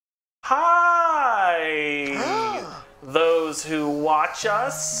Hi, those who watch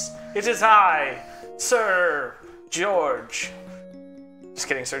us. It is I, Sir George. Just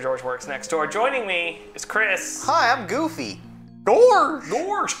kidding, Sir George works next door. Joining me is Chris. Hi, I'm Goofy. Gorge!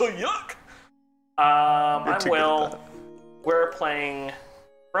 Gorge, yuck. I'm Will. We're playing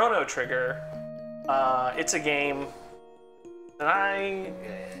Chrono Trigger. It's a game that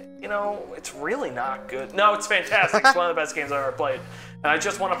it's really not good. No, it's fantastic. It's one of the best games I've ever played. And I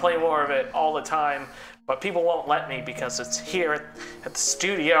just want to play more of it all the time, but people won't let me because it's here at the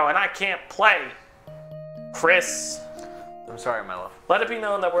studio and I can't play. Chris. I'm sorry, my love. Let it be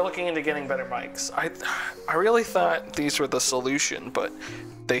known that we're looking into getting better mics. I really thought these were the solution, but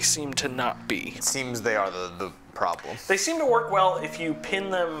they seem to not be. It seems they are the problem. They seem to work well if you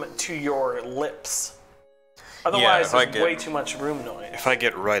pin them to your lips. Otherwise, there's way too much room noise. If I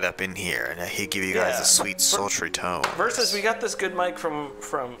get right up in here and I give you guys a sweet, sultry tone. Versus, we got this good mic from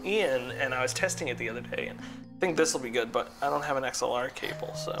Ian, and I was testing it the other day, and I think this will be good, but I don't have an XLR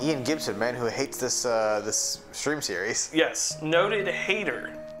cable, so. Ian Gibson, man, who hates this this stream series. Yes, noted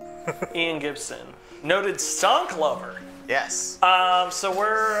hater, Ian Gibson. Noted stonk lover. Yes. So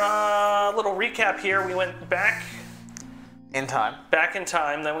we're a little recap here. We went back in time. Back in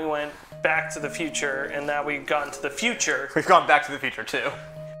time, then we went back to the future, and now we've gone to the future. We've gone back to the future too.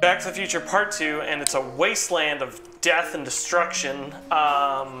 Back to the Future Part 2, and it's a wasteland of death and destruction.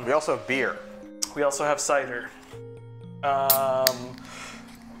 We also have beer. We also have cider. Yeah,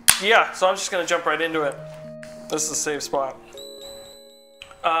 so I'm just gonna jump right into it. This is a safe spot.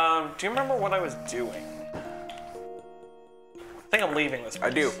 Do you remember what I was doing? I think I'm leaving this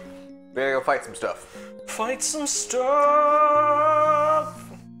place. I do. We gotta go fight some stuff. Fight some stuff!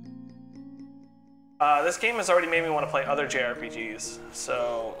 This game has already made me want to play other JRPGs,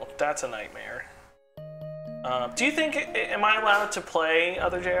 so that's a nightmare. Do you think, am I allowed to play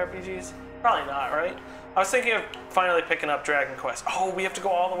other JRPGs? Probably not, right? I was thinking of finally picking up Dragon Quest. Oh, we have to go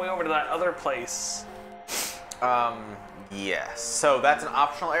all the way over to that other place. Yes. So that's an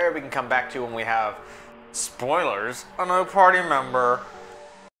optional area we can come back to when we have spoilers. A no party member.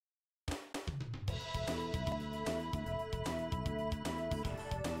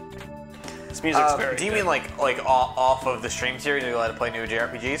 Music's very do you good. mean like off of the stream series? Are you allowed to play new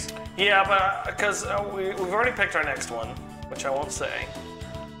JRPGs? Yeah, but because we've already picked our next one, which I won't say.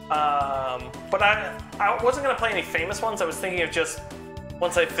 But I wasn't gonna play any famous ones. I was thinking of just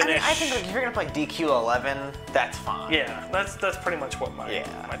once I finish. I think like, if you're gonna play DQ11, that's fine. Yeah, that's pretty much what my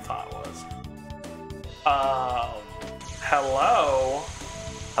thought was. Hello.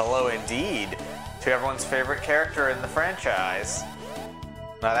 Hello indeed to everyone's favorite character in the franchise.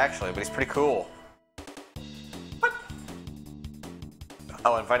 Not actually, but he's pretty cool. What?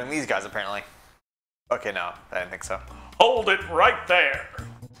 Oh, and fighting these guys, apparently. Okay, no, I didn't think so. Hold it right there.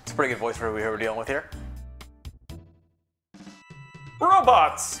 It's a pretty good voice for who we're dealing with here.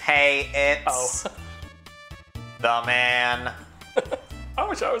 Robots. Hey, it's the man. I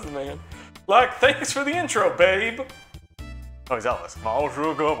wish I was the man. Like, thanks for the intro, babe. Oh, he's Elvis.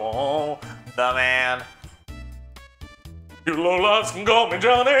 The man. You lowlifes can call me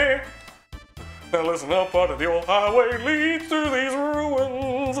Johnny. Now listen up, part of the old highway leads through these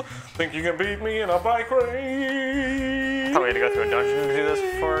ruins. Think you can beat me in a bike race? I thought we had to go through a dungeon to do this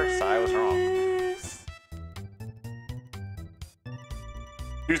first. I was wrong.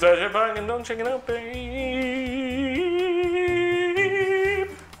 You start your bike and don't check it out, babe.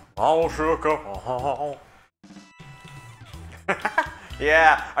 All shook up.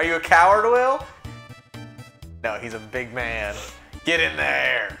 Yeah. Are you a coward, Will? No, he's a big man. Get in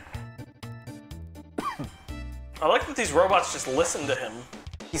there. I like that these robots just listen to him.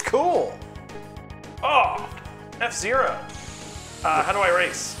 He's cool. Oh, F-Zero. How do I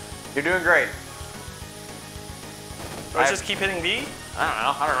race? You're doing great. Do I just keep hitting B? I don't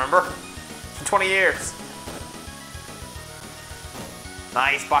know. I don't remember. It's been 20 years.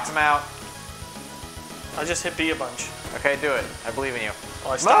 Nice. Box him out. I just hit B a bunch. Okay, do it. I believe in you.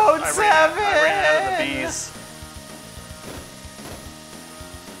 Oh, I stopped. Mode 7! I ran out of the Bs.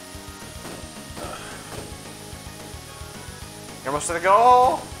 You're almost to the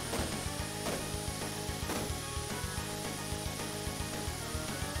goal.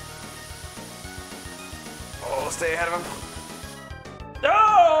 Oh, stay ahead of him.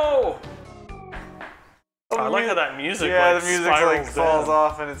 No! Oh, I like how that music the music spirals falls down.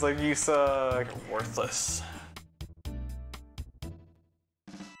 off and it's like, you suck. Worthless.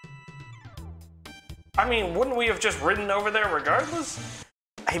 I mean, wouldn't we have just ridden over there regardless?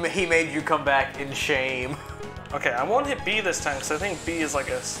 He made you come back in shame. Okay, I won't hit B this time because I think B is like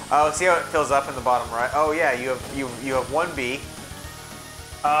a. Oh, see how it fills up in the bottom right? Oh yeah, you have one B.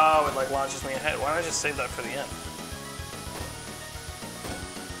 Oh, it like launches me ahead. Why don't I just save that for the end?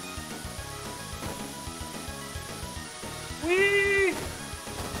 Whee!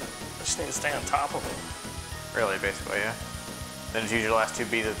 I just need to stay on top of it. Really, basically, yeah. Then just use your last 2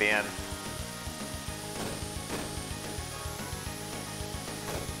 bees at the end.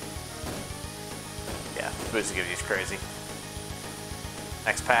 Yeah, the boost gives you is crazy.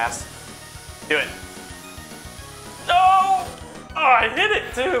 Next pass. Do it. No! Oh, I hit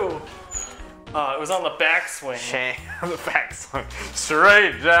it too! Oh, it was on the backswing. Shame. The backswing.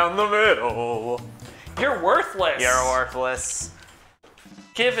 Straight down the middle. You're worthless. You're worthless.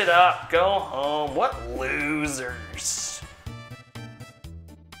 Give it up. Go home. What losers.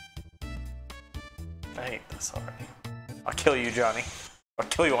 I hate this already. I'll kill you, Johnny. I'll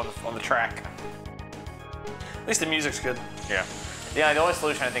kill you on the track. At least the music's good. Yeah. Yeah, the only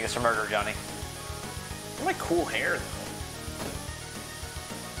solution I think is to murder Johnny. I like cool hair though.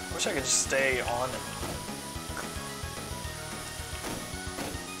 I wish I could just stay on it.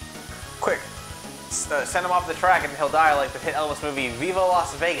 Quick. Send him off the track and he'll die like the hit Elvis movie Viva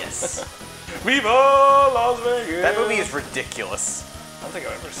Las Vegas. Viva Las Vegas! That movie is ridiculous. I don't think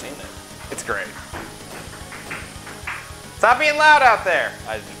I've ever seen it. It's great. Stop being loud out there!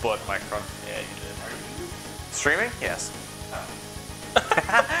 I just blew up the microphone. Yeah, you did. Streaming? Yes.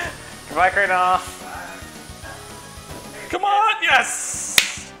 Goodbye, Chrono. Come on!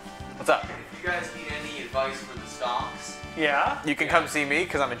 Yes! What's up? If you guys need any advice for the stocks, Yeah? You can come see me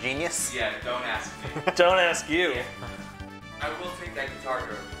because I'm a genius. yeah, don't ask me. Don't ask you. I will take that guitar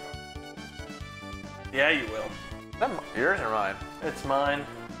hero. Yeah, you will. Is that yours or mine? It's mine.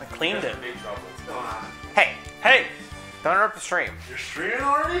 I cleaned it. Big trouble. What's going on? Hey, Hey! don't interrupt the stream. You're streaming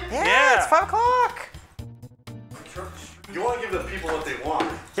already? Yeah. It's 5 o'clock. You want to give the people what they want.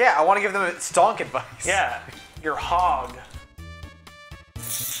 Yeah, I want to give them stonk advice. Yeah, your hog.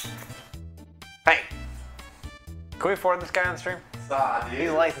 Hey, can we afford this guy on the stream? Stop, He's dude.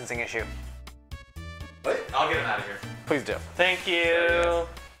 a licensing issue. What? I'll get him out of here. Please do. Thank you.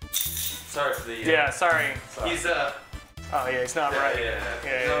 Sorry for the. Yeah, sorry. He's Oh yeah, he's not right.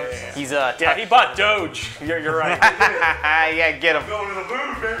 Yeah. He's Yeah, he bought Doge. You're right. yeah, get him. Going to the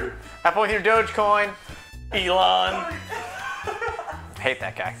moon, baby. Have fun with your Dogecoin. Elon, Hate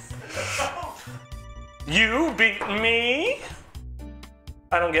that guy. you beat me?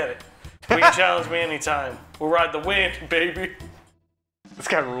 I don't get it. We can challenge me anytime. We'll ride the wind, baby. This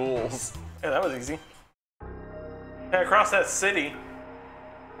guy rules. Yeah, that was easy. Yeah, across that city.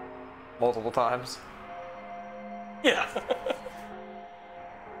 Multiple times. Yeah.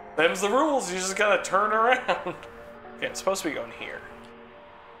 Them's the rules. You just gotta turn around. Okay, I'm supposed to be going here.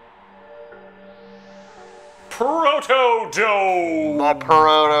 Proto-Dome! The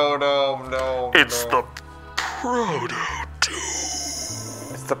Proto-Dome, no. It's the Proto-Dome.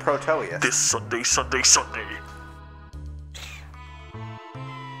 It's the Proteus. This Sunday.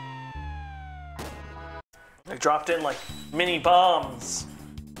 I dropped in like mini bombs.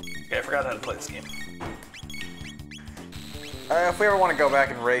 Okay, I forgot how to play this game. If we ever want to go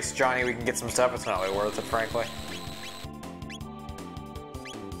back and race Johnny, we can get some stuff. It's not really worth it, frankly.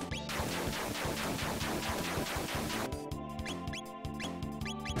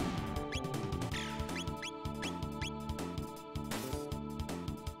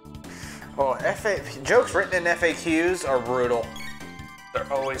 Oh, jokes written in FAQs are brutal.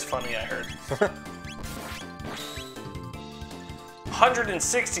 They're always funny, I heard.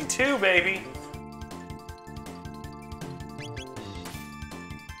 162, baby!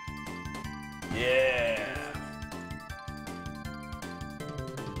 Yeah!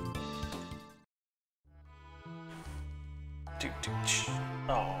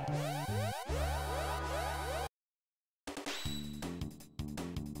 Oh.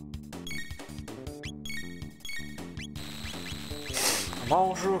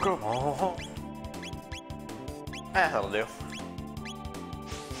 Come on. That'll do.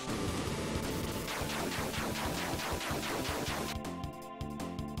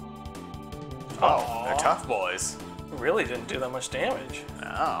 Oh, they're tough boys. Really didn't do that much damage.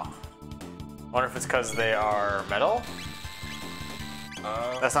 Oh. Wonder if it's because they are metal?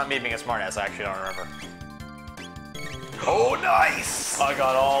 That's not me being a smartass, I actually don't remember. Oh, nice! I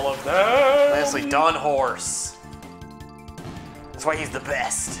got all of them! Nicely done, horse. That's why he's the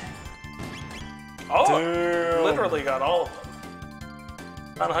best. Oh, Damn. literally got all of them.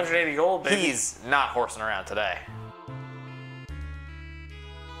 Not 180 gold, baby. He's not horsing around today.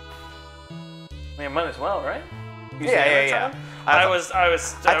 I mean, might as well, right? You Yeah, say yeah, that, yeah. John?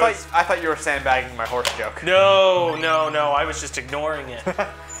 I thought you were sandbagging my horse joke. No, I was just ignoring it.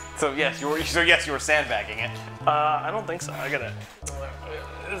 So yes, you were sandbagging it. I don't think so. I gotta.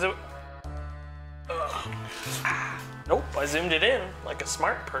 Is it? Nope, I zoomed it in like a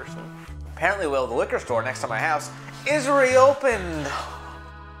smart person. Apparently, Will, the liquor store next to my house is reopened.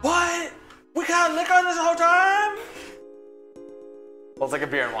 What? We got liquor this whole time? Well, it's like a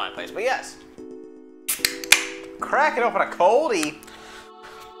beer and wine place, but yes. Cracking open a coldie.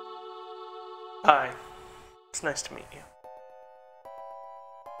 Hi. It's nice to meet you.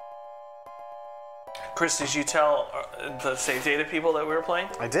 Chris, did you tell the Save Data people that we were playing?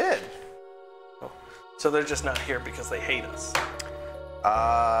 I did. So they're just not here because they hate us.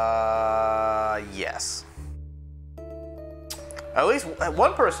 Yes. At least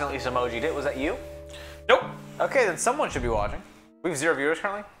one person at least emoji'd it. Was that you? Nope. Okay, then someone should be watching. We have 0 viewers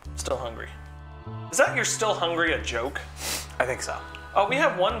currently? Still hungry. Is that "you're still hungry" a joke? I think so. Oh, we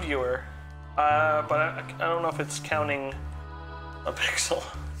have 1 viewer, but I don't know if it's counting a pixel.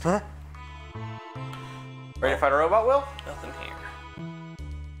 Huh? Ready to fight a robot, Will? Nothing here.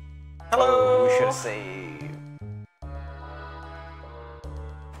 Hello. Oh, we should have saved.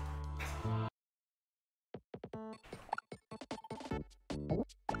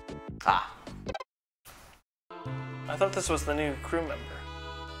 Ah. I thought this was the new crew member.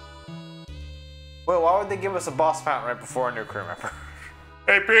 Well, why would they give us a boss fountain right before a new crew member?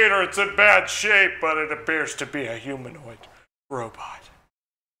 Hey Peter, it's in bad shape, but it appears to be a humanoid robot.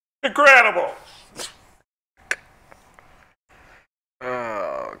 Incredible!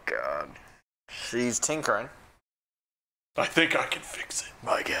 Oh, God. She's tinkering. I think I can fix it.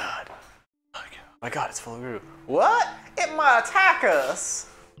 My God. My God, it's full of goo. What? It might attack us.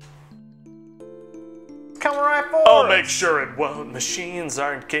 It's coming right for I'll us. make sure it won't. Machines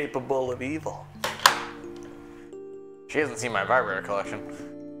aren't capable of evil. She hasn't seen my vibrator collection.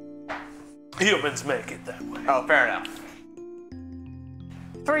 Humans make it that way. Oh, fair enough.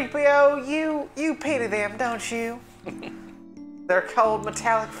 3PO, you pity them, don't you? Their cold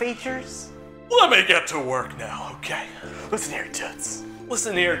metallic features. Let me get to work now, okay? Listen here, Toots.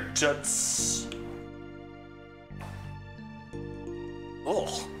 Listen here, Juts.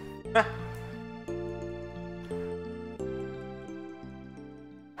 Oh.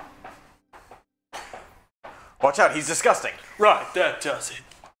 Watch out, he's disgusting. Right, that does it.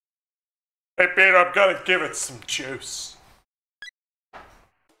 Hey, Peter, I'm gonna give it some juice.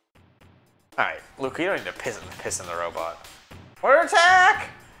 Alright, Luke, you don't need to piss in the robot. Order attack!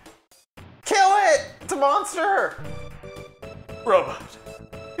 Kill it! It's a monster! Robot.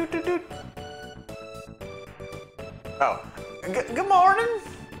 Doot, doot, doot. Oh. Good morning!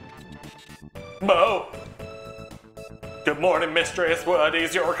 Mo. Good morning, mistress. What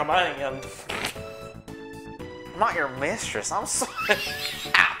is your command? I'm not your mistress, I'm Sweat.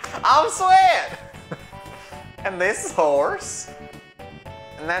 I'm Sweat! And this is Horse.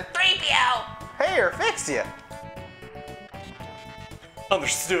 And then 3PO! Here, fix you!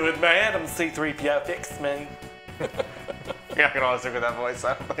 Understood, madam. C-3PO fix me. Yeah, I can always look at that voice,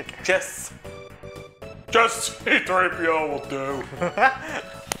 I don't think. Just C-3PO will do.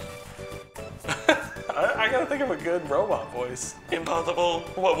 I gotta think of a good robot voice. Impossible.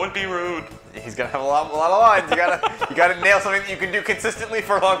 What would be rude? He's gonna have a lot of lines. You gotta nail something that you can do consistently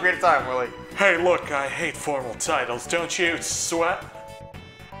for a long period of time, Willie. Hey, look, I hate formal titles, don't you, Sweat?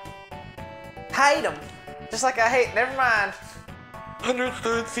 Hate him. Just like I hate, never mind.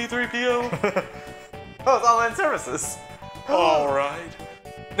 Understood, C-3PO. Oh, it's online services. Alright.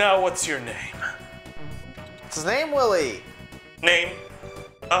 Now, what's your name? What's his name, Willie? Name?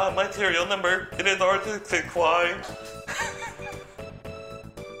 My serial number. It is R66Y.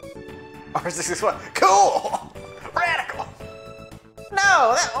 R661. Cool! Radical!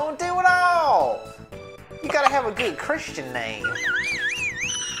 No, that won't do at all! You gotta have a good Christian name.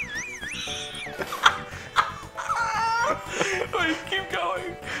 Wait, keep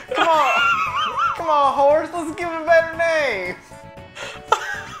going. Come on! Come on, Horse, let's give him a better name!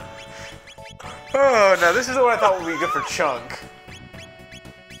 Oh, now this is what I thought would be good for Chunk.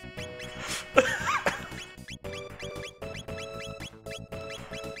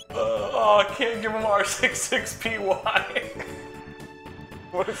 Oh, I can't give him R66PY.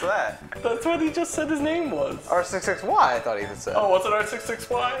 What is that? That's what he just said his name was. R66Y, I thought he said. Oh, was it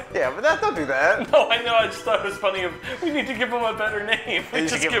R66Y? Yeah, but don't do that. No, I know, I just thought it was funny. We need to give him a better name. We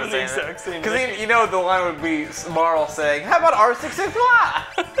just give him the exact same name. Because you know the line would be Marl saying, how about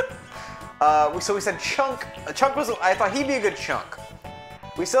R66Y? So we said Chunk. Chunk was, I thought he'd be a good Chunk.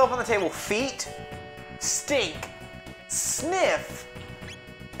 We still have on the table Feet, Stink, Sniff,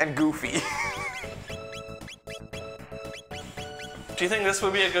 and Goofy. Do you think this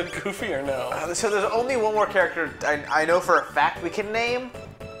would be a good Goofy or no? So there's only one more character I know for a fact we can name.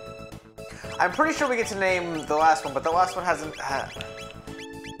 I'm pretty sure we get to name the last one, but the last one hasn't...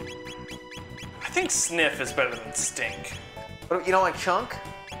 think sniff is better than stink. But you don't like chunk?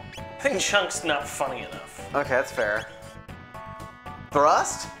 I think chunk's not funny enough. Okay, that's fair.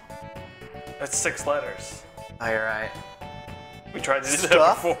 Thrust? That's 6 letters. Oh, you're right. We tried to do that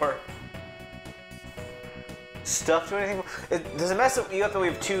Stuff? before. Stuff do anything? Does it mess up? You have to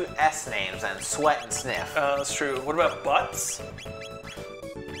leave 2 S names and sweat and sniff. That's true. What about butts?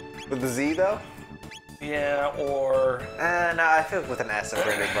 With the Z though? Yeah, or... No, I feel like with an S, I'm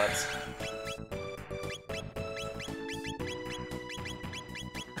pretty big butts.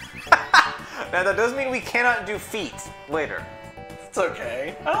 Now that does mean we cannot do feet later. It's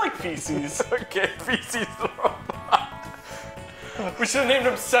okay. I like feces. Okay, feces. We should have named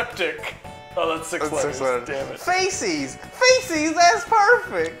him Septic. Oh, that's 6 letters. Damn it. FECES! FECES, that's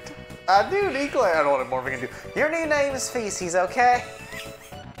perfect! I do declare. I don't want more we can do. Your new name is FECES, okay?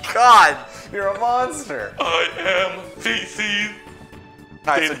 God, you're a monster. I am feces.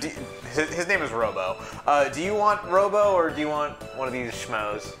 Alright, so his name is Robo. Do you want Robo or do you want one of these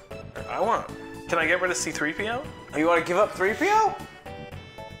schmoes? Can I get rid of C-3PO? You want to give up 3PO?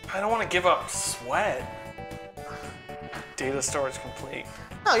 I don't want to give up sweat. Data storage complete.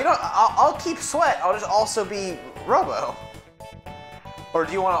 No, you don't. I'll keep Sweat. I'll just also be Robo. Or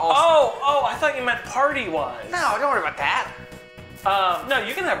do you want to also... Oh, I thought you meant party-wise. No, don't worry about that. No,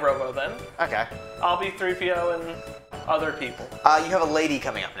 you can have Robo then. Okay. I'll be 3PO and other people. You have a lady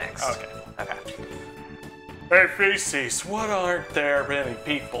coming up next. Okay. Okay. Hey, FECES, what aren't there many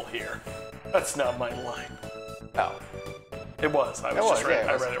people here? That's not my line. Oh. It was. I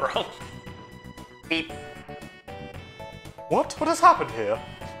read it wrong. Beep. What? What has happened here?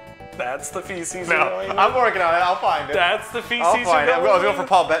 That's the feces No, you're going with? I'm working on it. I'll find it. That's the feces I'll find it. you're I'm going going for with?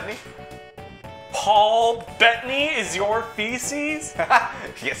 Paul Bettany. Paul Bettany is your feces?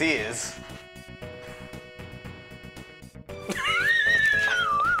 Yes, he is.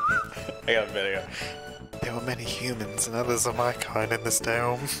 I got a video. There were many humans and others of my kind in this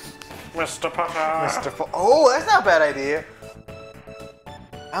dome. Mr. Potter. Oh, that's not a bad idea.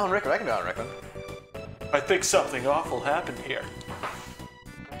 Alan Rickman. I can do Alan Rickman. I think something awful happened here.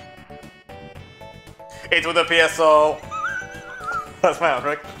 It's with a PSO. That's my Alan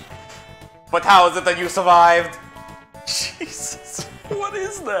Rickman. But how is it that you survived? Jesus, what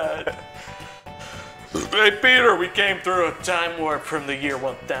is that? Hey, Peter, we came through a time warp from the year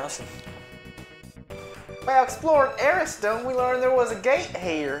 1000. By exploring Aristone, we learned there was a gate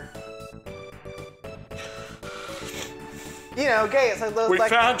here. You know, gates like those. We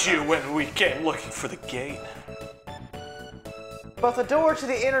found you when we came looking for the gate. But the door to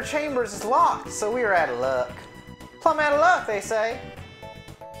the inner chambers is locked, so we are out of luck. Plumb out of luck, they say.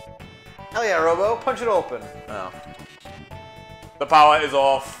 Hell yeah, Robo, punch it open. Oh. The power is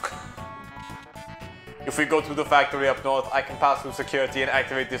off. If we go to the factory up north, I can pass through security and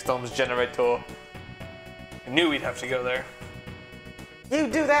activate this dome's generator. I knew we'd have to go there. You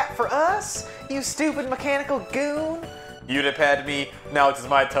do that for us? You stupid mechanical goon? You repaired me, now it is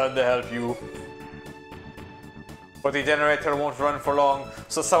my turn to help you. But the generator won't run for long,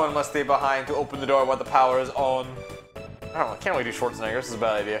 so someone must stay behind to open the door while the power is on. I don't know, I can't really do Schwarzenegger, this is a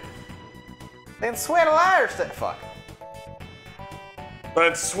bad idea. Then sweat a liar, fuck.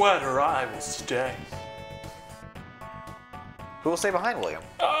 Then sweat or I will stay. Who will stay behind, William?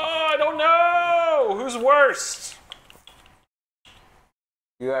 Oh, I don't know! Who's worst?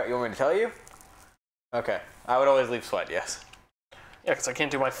 You want me to tell you? Okay, I would always leave Sweat, yes. Yeah, because I can't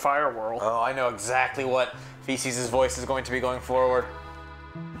do my fire whirl. Oh, I know exactly what FECES' voice is going to be going forward.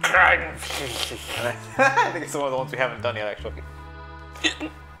 I I think it's one of the ones we haven't done yet, actually. It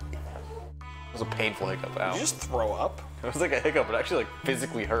was a painful hiccup. Ow. Did you just throw up? It was like a hiccup, but actually like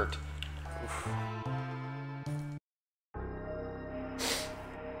physically hurt.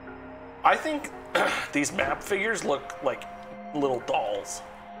 I think these map figures look like little dolls.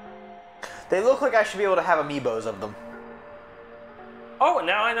 They look like I should be able to have amiibos of them. Oh, and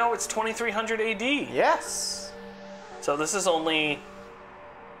now I know it's 2300 AD. Yes. So this is only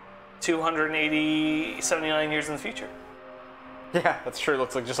 79 years in the future. Yeah, that's true. It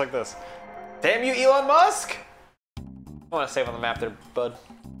looks like just like this. Damn you, Elon Musk! I want to save on the map there, bud.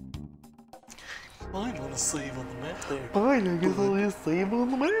 I want to save on the map there. Fine, I guess I'll just save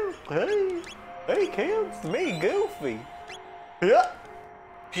on the map. Hey, kids, it's me, Goofy. Yeah.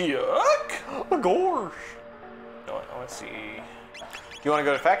 Yuck! Oh, gosh. No, I want to see. Do you want to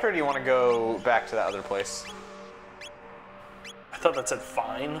go to factory or do you want to go back to that other place? I thought that said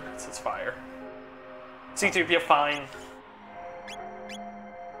fine. It says fire. C-3PO fine.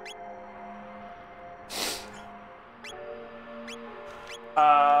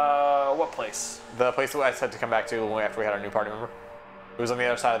 What place? The place that I said to come back to after we had our new party, remember? It was on the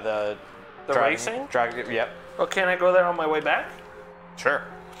other side of the The racing? Yep. Well, can I go there on my way back? Sure.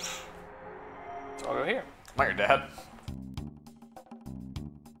 So I'll go here. Not your dad.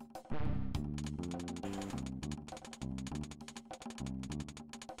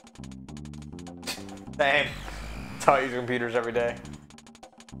 Same. That's how I use computers every day.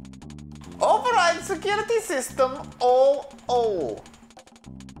 Override security system. Oh.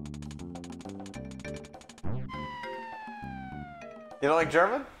 You don't like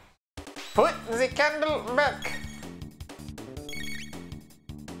German? Put the candle back.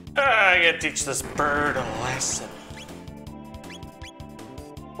 I gotta teach this bird a lesson.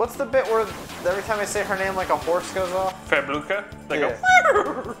 What's the bit where every time I say her name, like a horse goes off? Verbluka? They Yeah.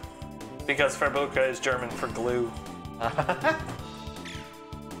 go because Verbluka is German for glue.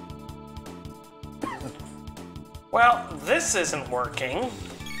 Well, this isn't working.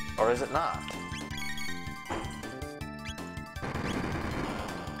 Or is it not?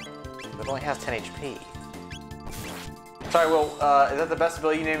 It only has 10 HP. Sorry, Will, is that the best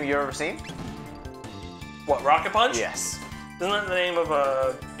ability name you've ever seen? What, Rocket Punch? Yes. Isn't that the name of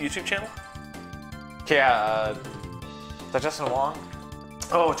a YouTube channel? Yeah, is that Justin Wong?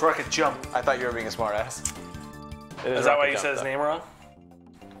 Oh, it's Rocket Jump. I thought you were being a smartass. It Is that why Rocket you Jump, said his though. name wrong?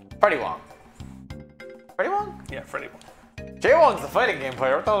 Freddie Wong. Freddie Wong? Yeah, Freddy. Jay Wong's the fighting game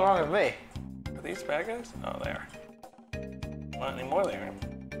player. What the hell's wrong with me? Are these bad guys? Oh, they are. Not anymore, they are.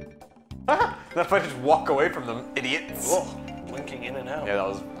 That fight just walk away from them, idiots. Whoa, blinking in and out. Yeah, that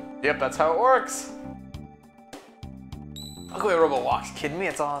was. Yep, that's how it works. Look at the way Robo walks. Kidding me?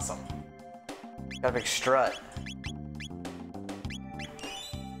 It's awesome. Got a big strut.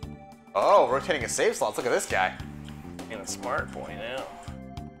 Oh, rotating his save slots. Look at this guy. Being a smart boy now.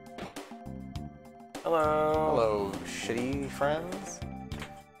 Hello. Hello, shitty friends.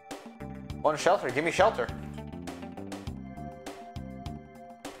 One shelter. Give me shelter.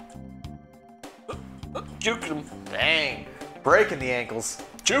 Juke him. Dang. Breaking the ankles.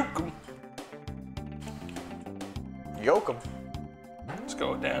 Juke him. Yoke him. Let's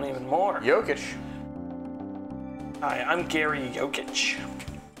go down even more. Jokic. Hi, I'm Gary Jokic.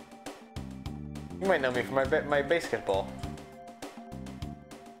 You might know me from my basketball.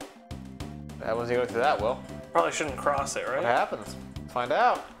 That was go through that, Will. Probably shouldn't cross it, What right? happens? Find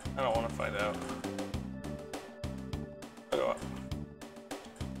out. I don't want to find out. I'll go up.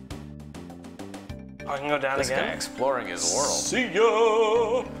 Oh, I can go down This again? guy exploring his world. See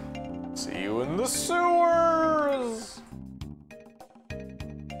ya! See you in the sewers.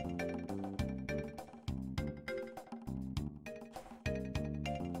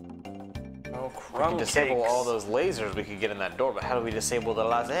 Oh, We crumb can disable cakes. all those lasers we could get in that door, but how do we disable the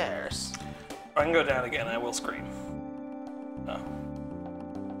lasers? I can go down again. I will scream. Oh.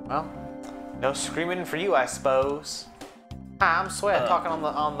 Well, no screaming for you, I suppose. Hi, I'm Sweat, talking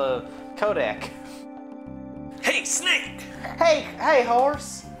on the codec. Hey, snake! Hey,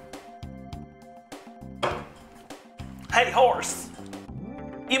 horse. Hey, horse!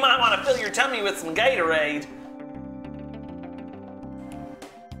 You might want to fill your tummy with some Gatorade.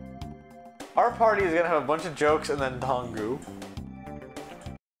 Our party is gonna have a bunch of jokes and then Tongu.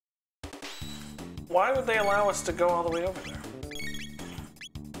 Why would they allow us to go all the way over there?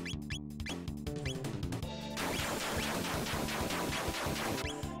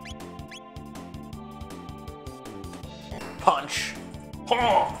 Punch.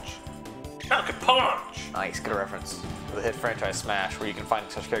 Punch! Falcon punch! Nice, good reference to the hit franchise Smash, where you can find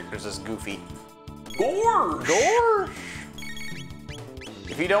such characters as Goofy. Gorge! Gorge!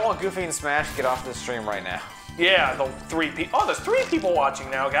 If you don't want Goofy in Smash, get off this stream right now. Yeah, the 3 people. Oh, there's 3 people watching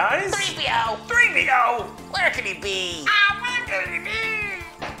now, guys. 3PO! 3PO! Where can he be?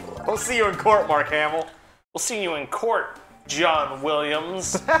 We'll see you in court, Mark Hamill. We'll see you in court, John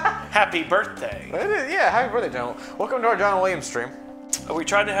Williams. Happy birthday. Yeah, happy birthday, John. Welcome to our John Williams stream. We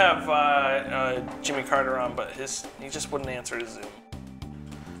tried to have Jimmy Carter on, but he just wouldn't answer his Zoom.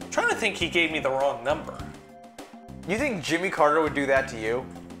 I'm trying to think he gave me the wrong number. You think Jimmy Carter would do that to you?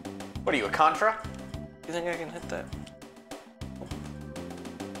 What are you, a Contra? You think I can hit that?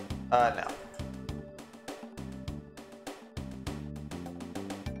 No.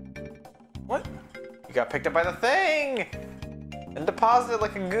 What? You got picked up by the thing! And deposited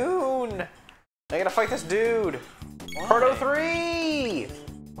like a goon! I gotta fight this dude! Why? Proto 3!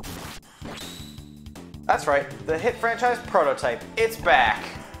 That's right, the hit franchise Prototype. It's back!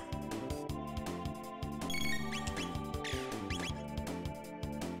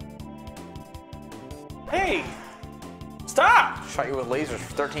 Hey! Stop! Shot you with lasers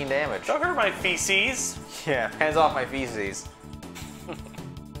for 13 damage. Don't hurt my feces. Yeah, hands off my feces.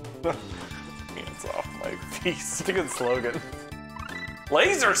 Hands off my feces. It's a good slogan.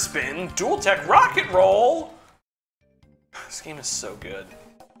 Laser spin, dual tech rocket roll. This game is so good.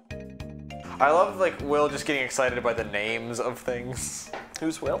 I love like Will just getting excited by the names of things.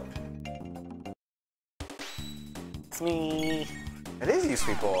 Who's Will? It's me. It is you,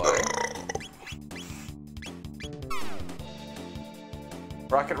 sweet boy.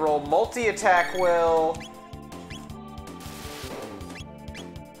 Rocket roll, multi-attack, Will.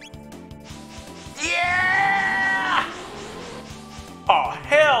 Yeah! Oh,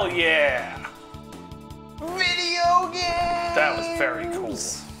 hell yeah! Video game! That was very cool.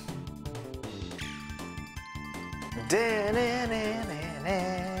 Na, na, na.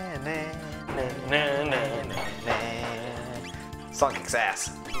 Song kicks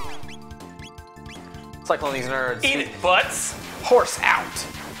ass. It's like one of these nerds. Eat it, butts! Horse out!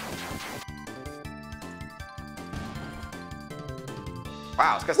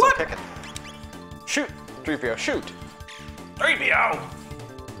 Wow, this guy's still What? kicking. Shoot! 3PO, shoot! 3PO!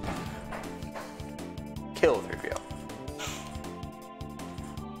 Kill 3PO.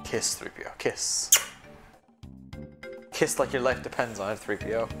 Kiss 3PO, kiss. Kiss like your life depends on it,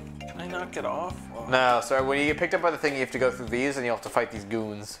 3PO. Can I not get off? Oh. No, sorry, when you get picked up by the thing, you have to go through these and you have to fight these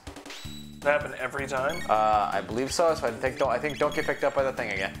goons. That happen every time? I believe so, so I think don't get picked up by the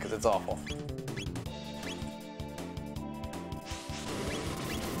thing again, because it's awful.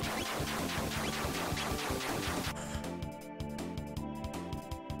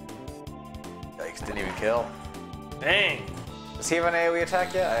 Yikes, didn't even kill. Dang. Does he have an AoE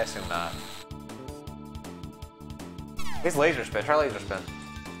attack yet? I assume not. He's laser spin. Try laser spin.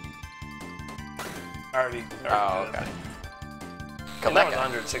 Already Oh, did okay. it. Come And that was back.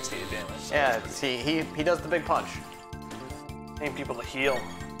 168 damage. So Yeah, that's pretty he does the big punch. good. Need people to heal.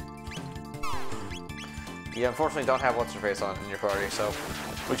 You unfortunately don't have what's her face on in your party, so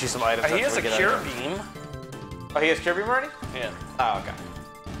put you some items. He has a to get cure out of there. beam. Oh, he has cure beam already? Yeah. Oh, okay.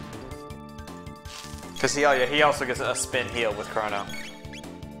 Because he also gets a spin heal with Chrono.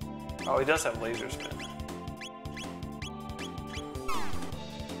 Oh, he does have laser spin.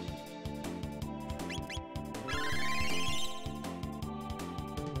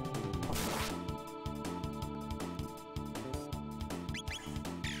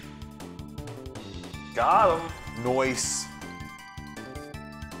 Got him. Nice.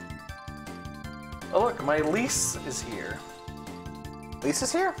 Oh look, my lease is here.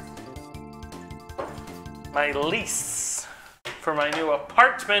 Lisa's here? My lease for my new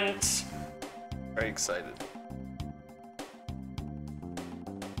apartment. Very excited.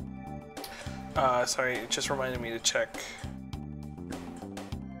 Sorry, it just reminded me to check.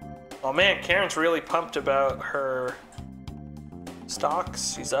 Oh man, Karen's really pumped about her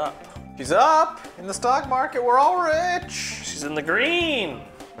stocks. She's up. She's up in the stock market. We're all rich. She's in the green.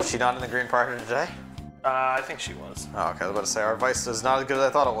 Was she not in the green prior to today? I think she was. Oh, okay. I was about to say our advice is not as good as I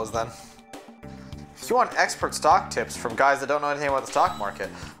thought it was then. If you want expert stock tips from guys that don't know anything about the stock market,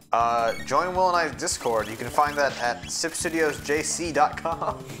 join Will and I's Discord. You can find that at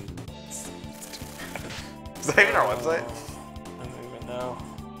sipstudiosjc.com. Is that even our website? I don't even know.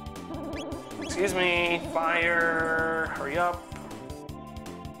 Excuse me, fire, hurry up.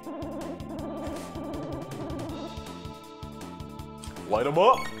 Light them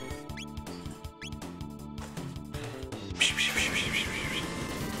up.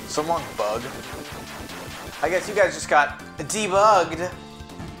 Someone bug. I guess you guys just got debugged.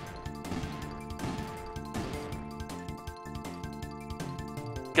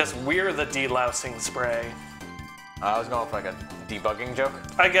 Guess we're the delousing spray. I was going for like a debugging joke.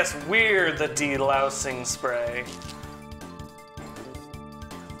 I guess we're the delousing spray.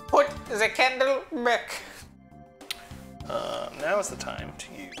 Put the candle back. Now is the time to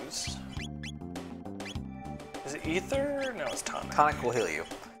use. Is it ether? No, it's tonic. Tonic will heal you.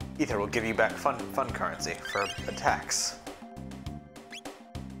 Ether will give you back fun currency for attacks.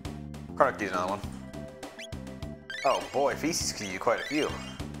 Chrono needs another one. Oh boy, FECES can give you quite a few.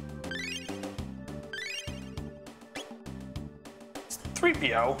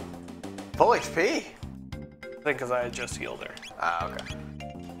 3PO. Full HP? I think because I had just healed her Ah, okay.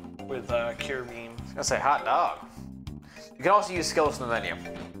 with cure beam. I was gonna say hot dog. You can also use skills in the menu.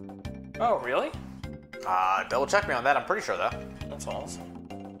 Oh, really? Double check me on that, I'm pretty sure though. That's awesome.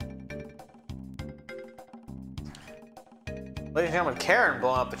 Ladies and gentlemen, Karen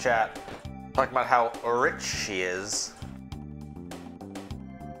blowing up the chat. Talking about how rich she is.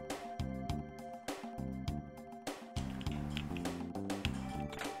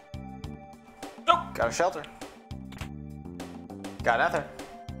 Nope. Got a shelter. Got nothing.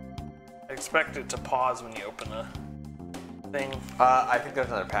 I expect it to pause when you open a thing I think there's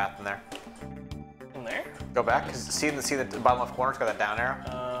another path in there. in there. Go back. Cause see the bottom left corner. It's got that down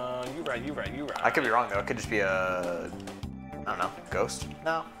arrow. You right. I could be wrong though. It could just be a, I don't know, ghost.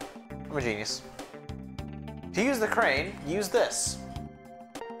 No, I'm a genius. To use the crane, use this.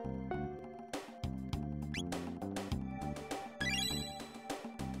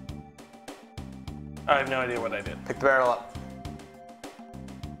 I have no idea what I did. Pick the barrel up.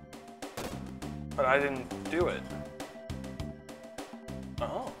 But I didn't do it.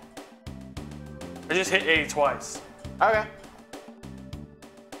 Oh. I just hit A twice. Okay.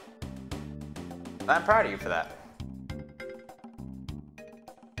 I'm proud of you for that.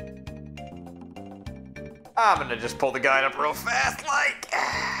 I'm gonna just pull the guide up real fast, like.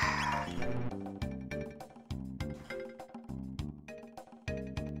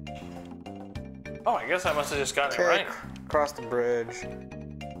 Oh, I guess I must have just gotten it right. Cross the bridge.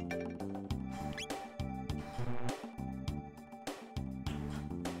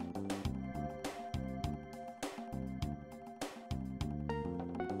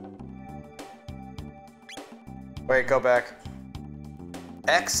 Wait, go back.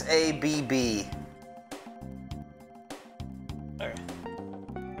 XABB. Okay.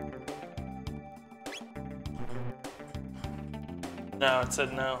 No, it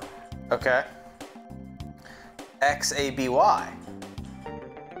said no. Okay. XABY.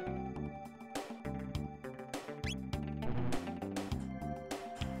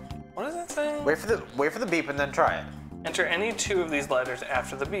 What is it saying? Wait for the beep and then try it. Enter any two of these letters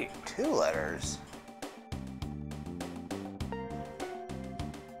after the beep. 2 letters.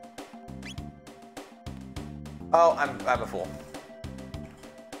 Oh, I'm a fool.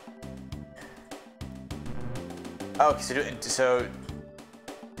 Oh, did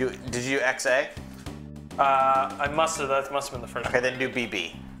you do XA? I must have. That must have been the first. Okay, one. then do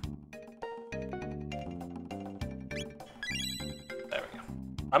BB. There we go.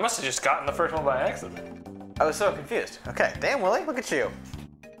 I must have just gotten the first one by accident. I was so confused. Okay, damn Willie, look at you.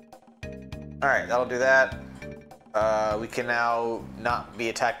 All right, that'll do that. We can now not be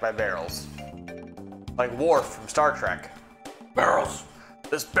attacked by barrels. Like Worf from Star Trek. Barrels.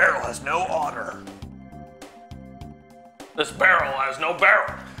 This barrel has no honor. This barrel has no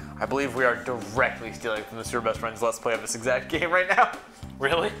barrel. I believe we are directly stealing from the Super Best Friends Let's Play of this exact game right now.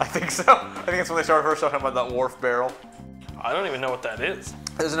 Really? I think so. I think it's when they started first talking about that Worf barrel. I don't even know what that is.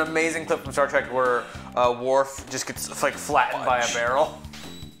 There's an amazing clip from Star Trek where Worf just gets like flattened by a barrel.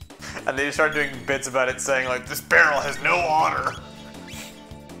 And they just started doing bits about it saying like, this barrel has no honor.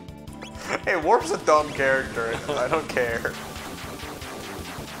 Hey, Worf's a dumb character. I don't care.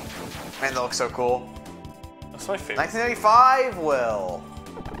 Man, that looks so cool. That's my favorite. 1985, Will.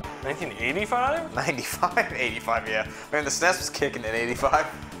 1985? 95? 85, yeah. Man, the SNES was kicking in 85.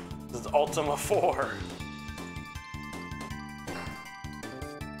 This is Ultima 4.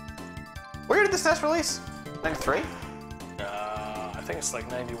 Where did the SNES release? 93? I think it's like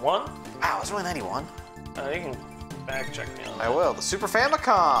 91. Wow, it's really 91. You can back check me on that. I will. The Super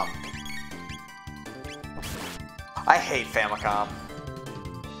Famicom. I hate Famicom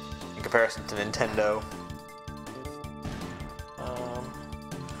in comparison to Nintendo.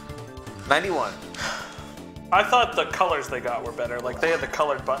 91. I thought the colors they got were better. Like, they had the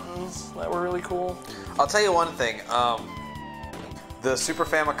colored buttons that were really cool. I'll tell you one thing. The Super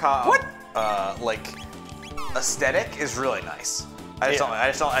Famicom, like, aesthetic is really nice. I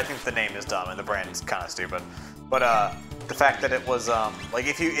think the name is dumb and the brand is kind of stupid. But the fact that it was, like,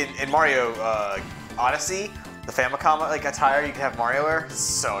 if you in Mario Odyssey, the Famicom like attire you can have Mario wear, is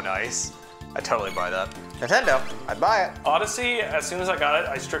so nice. I totally buy that. Nintendo, I'd buy it. Odyssey, as soon as I got it,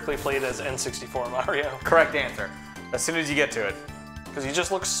 I strictly played as N64 Mario. Correct answer. As soon as you get to it. Because he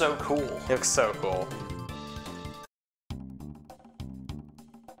just looks so cool. He looks so cool.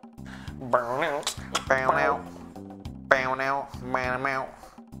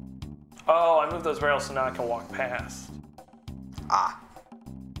 Oh, I moved those barrels so now I can walk past. Ah.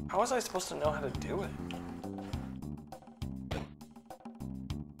 How was I supposed to know how to do it?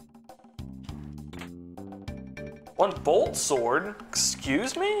 One bolt sword?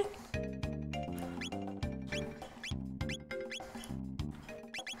 Excuse me?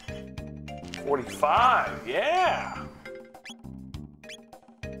 $45, yeah.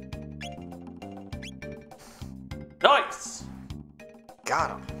 Nice.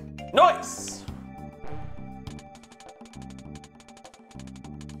 Got him. Nice.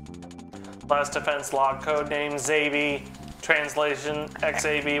 Last defense log code name Zaby. Translation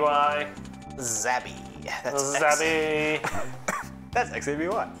XABY. Zabby. That's Zabby. That's XABY.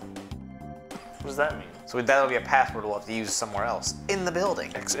 What does that mean? So that'll be a password we'll have to use somewhere else in the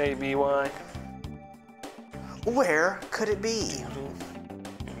building. XABY. Where could it be?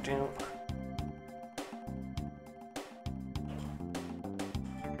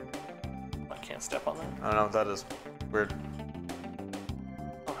 can't step on that. I don't know what that is. Weird.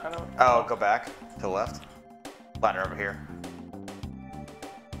 Oh, how do Oh, go back to the left. Ladder over here.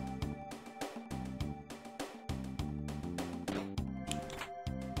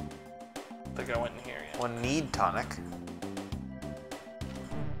 I think I went in here yet. One need tonic.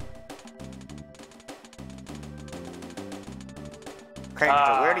 Okay, we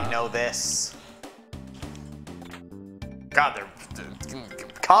already know this. God, they're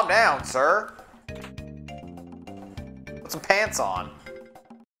calm down, sir. Put some pants on.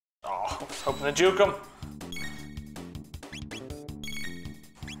 Oh, I was hoping to juke him.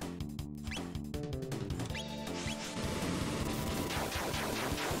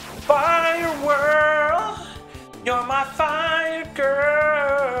 Fire world, you're my fire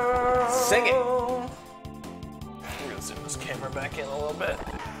girl. Sing it. I'm gonna zoom this camera back in a little bit.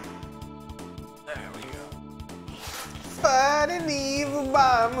 There we go. Fighting evil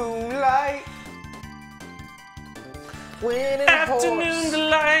by moonlight. Winning Afternoon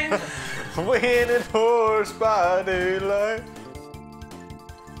delight. Winning horse by daylight.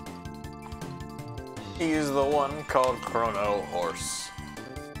 He's the one called Chrono Horse.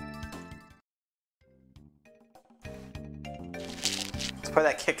 Let's play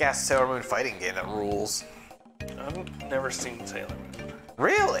that kick-ass Sailor Moon fighting game that rules. I've never seen Sailor Moon.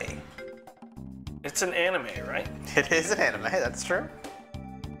 Really? It's an anime, right? It is an anime, that's true.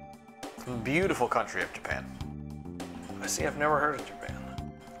 Beautiful country of Japan. I see, I've never heard of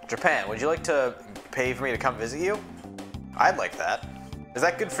Japan. Japan, would you like to pay for me to come visit you? I'd like that. Is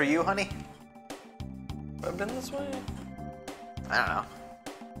that good for you, honey? Have I been this way? I don't know.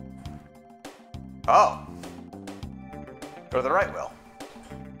 Oh. Go to the right, Will.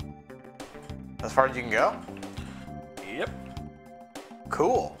 As far as you can go? Yep.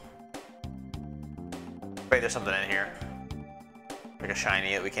 Cool. Wait, there's something in here. Like a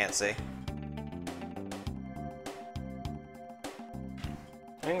shiny that we can't see.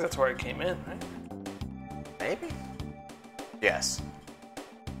 I think that's where I came in, right? Maybe? Yes.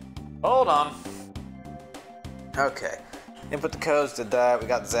 Hold on. Okay. Input the codes, did that. We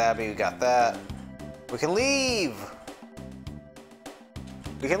got Zabby, we got that. We can leave!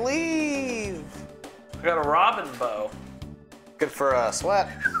 We can leave! I got a robin bow. Good for sweat.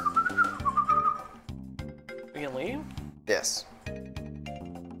 We can leave? Yes.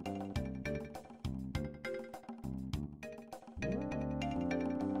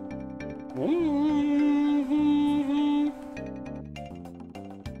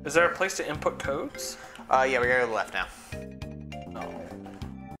 Is there a place to input codes? Yeah, we gotta go to the left now. No.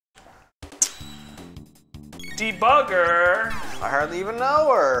 Debugger! I hardly even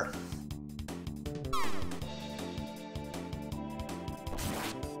know her.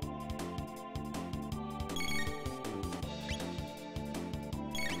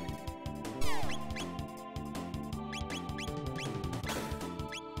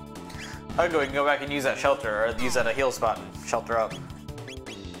 Okay, we can go back and use that shelter, or use that heal spot and shelter up.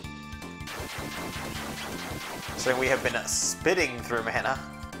 So we have been spitting through mana.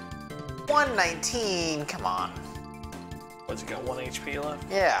 119, come on. What's he got, 1 HP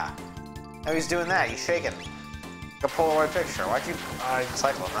left? Yeah. Now he's doing that, he's shaking. Like a Polaroid picture. Why'd you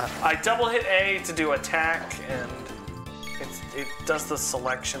cycle on that? I double hit A to do attack, and it does the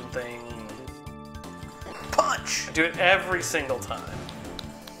selection thing. Punch! I do it every single time.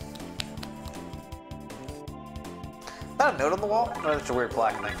 Is that a note on the wall? No, that's a weird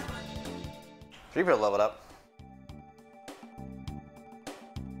plaque thing. Should be able to level it up.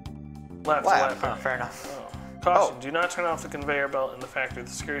 Left, Wow, left. huh, fair enough. Oh. Caution, Oh. do not turn off the conveyor belt in the factory. The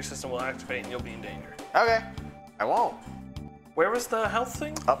security system will activate and you'll be in danger. Okay. I won't. Where was the health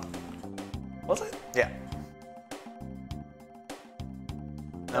thing? Up. Was it? Yeah.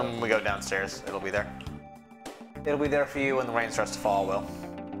 And when we go downstairs, it'll be there. It'll be there for you when the rain starts to fall, Will.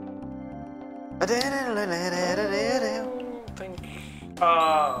 Think.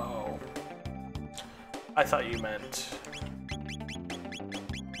 Oh. I thought you meant.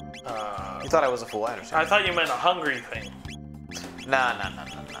 You thought I was a fool, I understand. I thought you meant a hungry thing. Nah.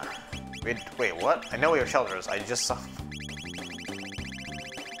 Wait, what? I know we have shelters. I just saw.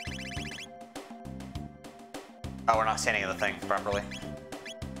 Oh, we're not standing in the thing properly.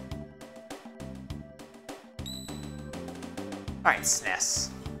 Alright, SNES.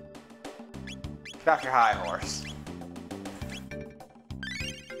 Get off your high horse.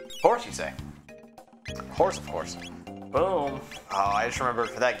 Horse, you say? Horse, of course. Boom. Oh, I just remembered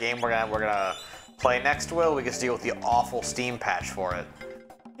for that game we're gonna play next, Will, we get to deal with the awful Steam patch for it.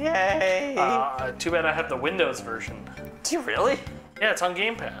 Yay! Too bad I have the Windows version. Do you really? Yeah, it's on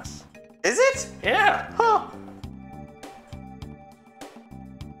Game Pass. Is it? Yeah. Huh.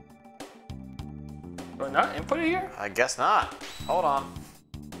 Do I not input it here? I guess not. Hold on.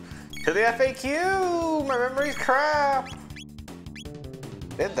 To the FAQ! My memory's crap!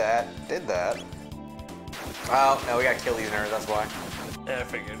 Did that. Oh, no, we gotta kill these nerds, that's why. Yeah, I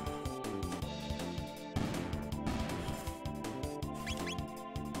figured.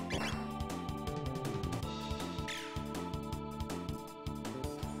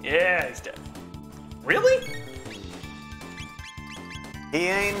 Yeah, he's dead. Really? He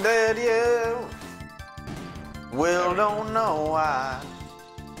ain't dead yet. Will don't know why.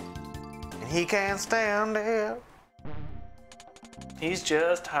 And he can't stand it. He's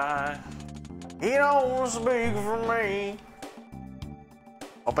just high. He don't speak for me.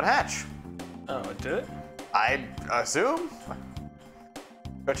 Open hatch. Oh, it did it? I assume.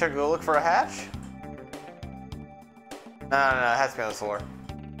 Go look for a hatch. No, it has to be on the floor.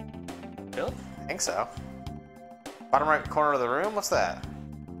 Really? I think so. Bottom right corner of the room? What's that?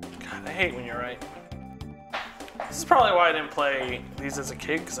 God, I hate when you're right. This is probably why I didn't play these as a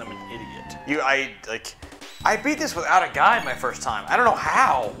kid, because I'm an idiot. I beat this without a guide my first time. I don't know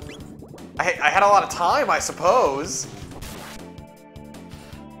how. I had a lot of time, I suppose.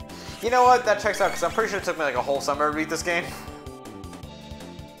 You know what? That checks out, because I'm pretty sure it took me like a whole summer to beat this game.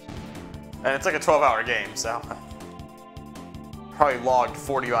 And it's like a 12-hour game, so... Probably logged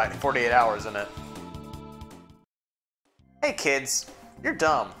 48 hours in it. Hey kids, you're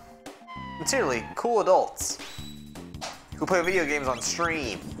dumb. Sincerely, cool adults who play video games on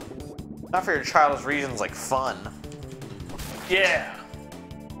stream. Not for your childish reasons like fun. Yeah.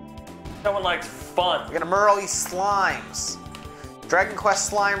 No one likes fun. We're gonna murder all these slimes. Dragon Quest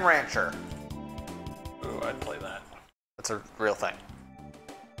Slime Rancher. Ooh, I'd play that. That's a real thing.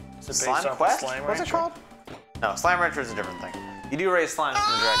 Is it based Slime off Quest? of Slime What's it Rancher? called? No, Slime Rancher is a different thing. You do raise slimes in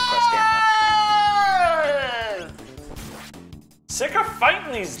the Dragon Quest game, though. Sick of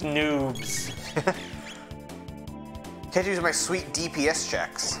fighting these noobs. Can't use my sweet DPS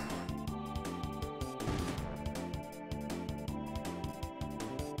checks.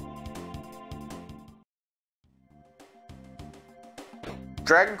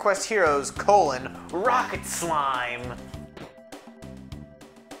 Dragon Quest Heroes, Rocket Slime.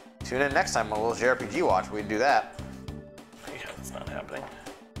 Tune in next time on a little JRPG watch. We can do that. Yeah, that's not happening.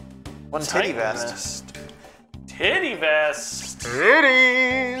 One titty vest. Titty vest.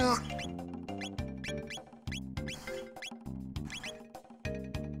 Titties!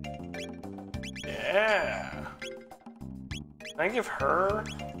 Yeah. Can I give her?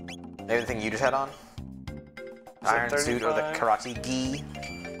 Maybe the thing you just had on? Iron suit or the karate gi?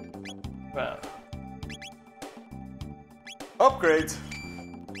 Well. Upgrades.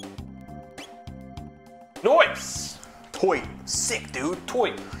 Noise! Toy. Sick, dude.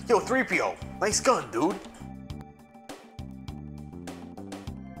 Toy. Yo, 3PO. Nice gun, dude.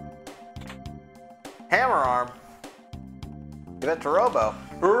 Hammer arm. Give that to Robo.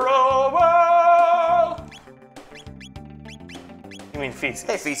 Robo! You mean FECES?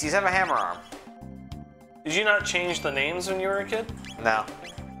 Hey, FECES, have a hammer arm. Did you not change the names when you were a kid? No.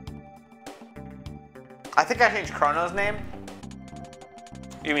 I think I changed Chrono's name.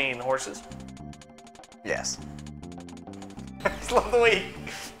 You mean horses? Yes. I just love the way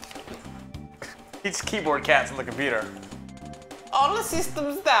he's keyboard cats on the computer. All the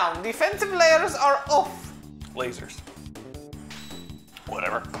systems down. Defensive layers are off. Lasers.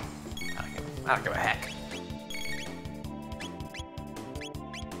 Whatever. I don't give a heck.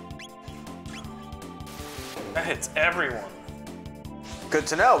 That hits everyone. Good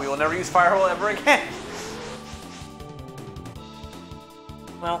to know. We will never use Firehole ever again.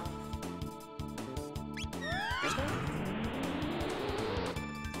 Well. Excuse me?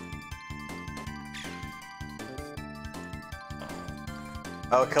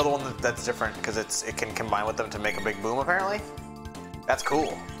 Oh, kill the one that's different because it can combine with them to make a big boom. Apparently, that's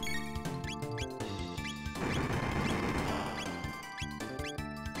cool.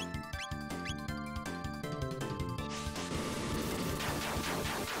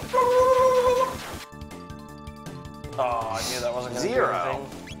 Oh, I knew that wasn't gonna do Zero. anything.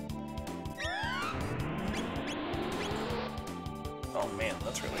 Oh man,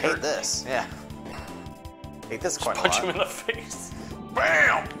 that's really Hate hurt. this. Yeah. Hate this quite a Punch lot. him in the face.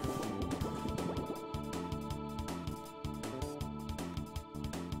 Bam!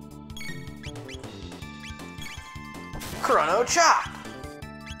 Chrono Chop!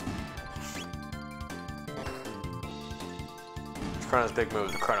 Chrono's big move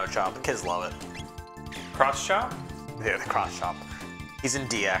is the Chrono Chop. The kids love it. Cross chop? Yeah, the Cross Chop. He's in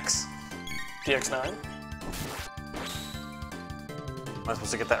DX. DX9? Am I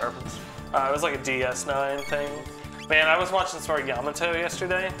supposed to get that reference? It was like a DS9 thing. Man, I was watching Story Yamato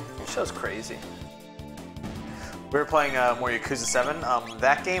yesterday. The show's crazy. We were playing more Yakuza 7.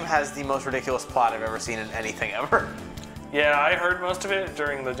 That game has the most ridiculous plot I've ever seen in anything ever. Yeah, I heard most of it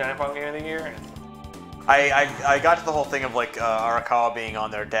during the Giant Bomb Game of the Year. I got to the whole thing of like Arakawa being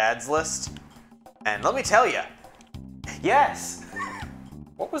on their dad's list, and let me tell you, yes.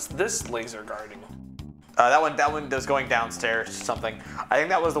 What was this laser guarding? That one was going downstairs to something. I think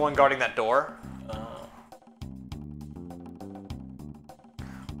that was the one guarding that door.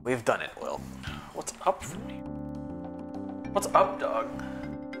 We've done it, Will. What's up from here? What's up, dog?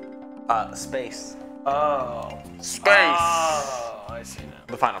 Space. Oh. Space! Oh, I see now.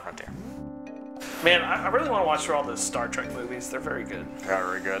 The Final Frontier. Man, I really want to watch through all the Star Trek movies. They're very good.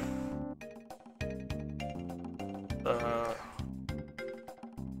 Very good. The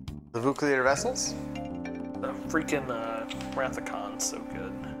nuclear vessels? The freaking Wrath of Khan's so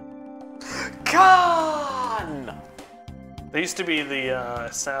good. Khan! There used to be the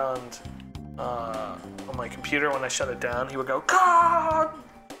sound on my computer when I shut it down. He would go, Khan!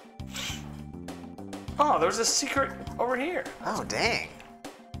 Oh, there's a secret over here. Oh, dang.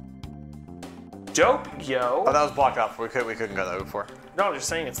 Dope, yo. Oh, that was blocked off. We couldn't go there before. No, I'm just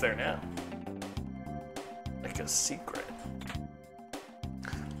saying it's there now. Like a secret.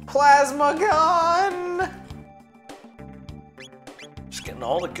 Plasma gun! Just getting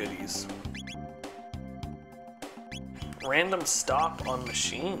all the goodies. Random stop on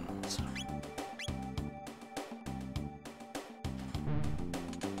machines.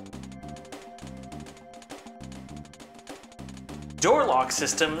 Door lock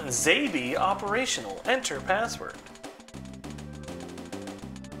system Zaby operational. Enter password.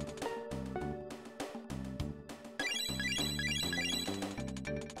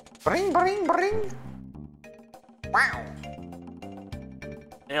 Bring, bring, bring. Wow.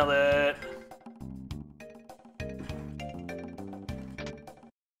 Nailed it.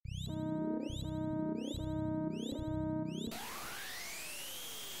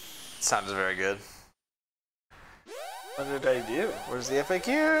 Sounds very good. What did I do? Where's the FAQ?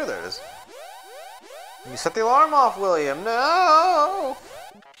 There it is. You set the alarm off, William. No!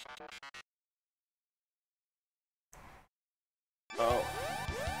 Oh.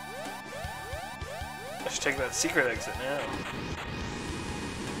 I should take that secret exit now.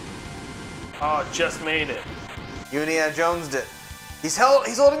 Oh, just made it. Unia Jonesed it. He's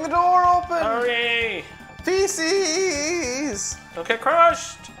holding the door open! Hurry! FECES! Don't get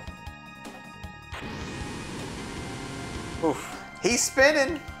crushed! Oof. He's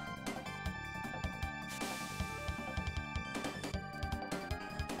spinning!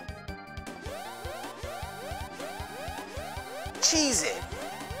 Cheese it!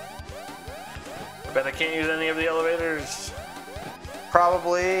 I bet I can't use any of the elevators.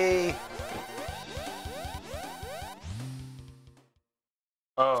 Probably.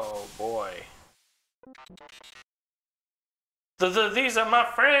 Oh boy. These are my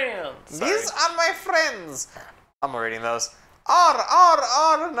friends! Sorry. These are my friends! I'm reading those.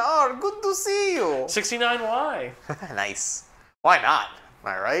 R, good to see you! 69Y. Nice. Why not?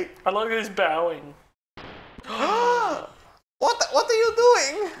 Am I right? I love this bowing. What are you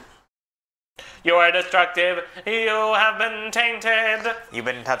doing? You are destructive. You have been tainted. You've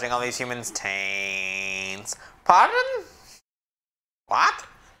been touching all these humans' taints. Pardon? What?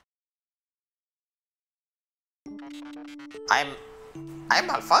 I'm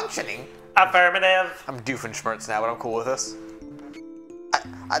malfunctioning. Affirmative. I'm Doofenshmirtz now, but I'm cool with this.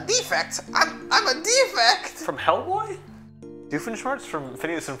 A defect? I'm a defect! From Hellboy? Doofenshmirtz from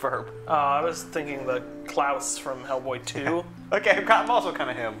Phineas and Ferb. Oh, I was thinking the Klaus from Hellboy 2. Okay, I'm also kind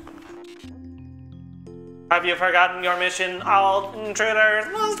of him. Have you forgotten your mission? All intruders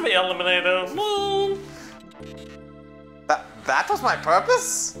must be eliminated. That was my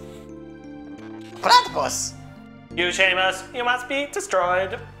purpose? Platypus! You shame us. You must be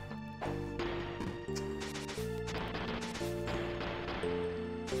destroyed.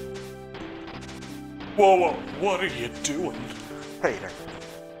 Whoa, what are you doing? Peter.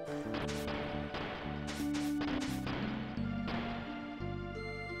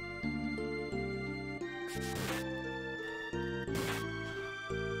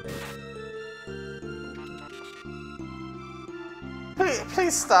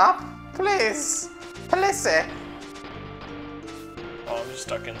 Please stop. Please. Please. Oh, I'm just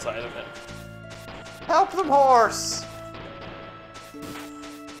stuck inside of him. Help them, horse.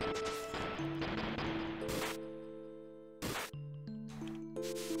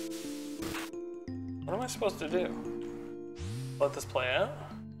 What am I supposed to do? Let this play out?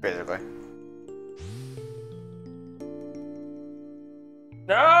 Basically.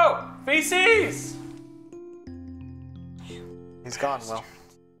 No! FECES! He's gone, Will.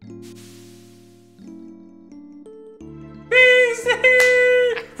 FECES!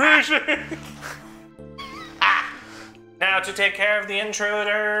 Now to take care of the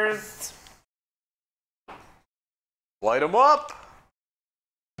intruders. Light them up.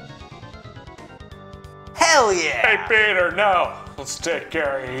 Hell yeah! Hey, Peter, no. Let's take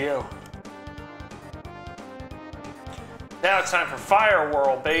care of you. Now it's time for Fire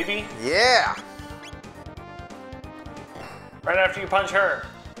Whirl, baby. Yeah! Right after you punch her.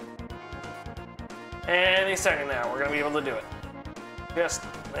 Any second now, we're gonna be able to do it. Just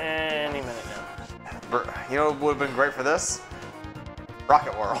any minute now. You know what would have been great for this?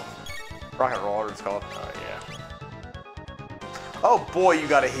 Rocket Whirl. Rocket Roll, whatever it's called. Oh, yeah. Oh boy, you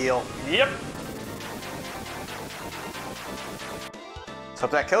gotta heal. Yep. So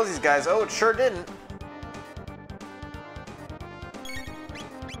if that kills these guys, oh, it sure didn't.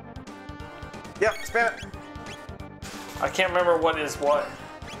 Yep, spam it. I can't remember what is what.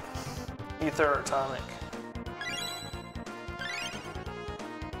 Ether or tonic.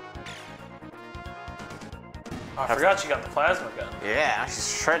 Oh, I forgot you got the plasma gun. Yeah,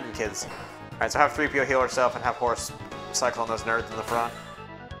 she's shredding kids. Alright, so have 3PO heal herself and have Horse cycle on those nerds in the front.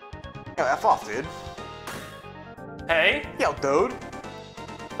 Yo, F off, dude. Hey? Yo, dude.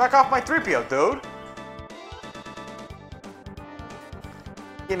 Back off my 3PO, dude.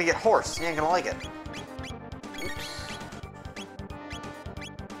 You're gonna get Horse. You ain't gonna like it. Oops.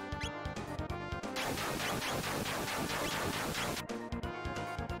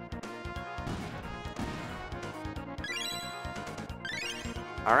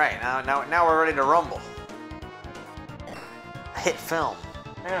 Alright, now we're ready to rumble. A hit film.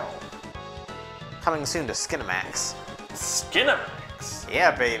 Ow. Coming soon to Skinamax. Skinamax.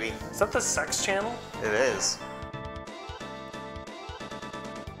 Yeah, baby. Is that the sex channel? It is.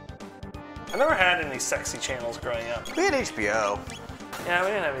 I never had any sexy channels growing up. We had HBO. Yeah,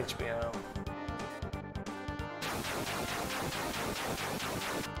 we didn't have HBO.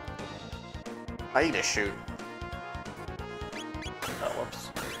 I need to shoot. Oh, whoops.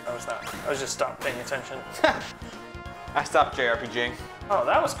 I was just stopped paying attention. I stopped JRPGing. Oh,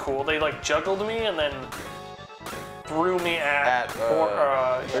 that was cool. They like juggled me and then threw me at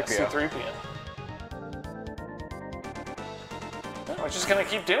 3PO. C-3PO. We're just gonna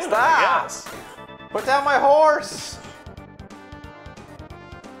keep doing it, I Stop! guess. Put down my horse!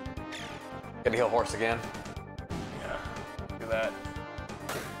 Gotta heal Horse again. Yeah, do that.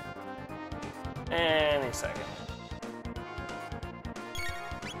 Any second.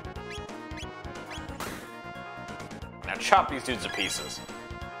 Now chop these dudes to pieces.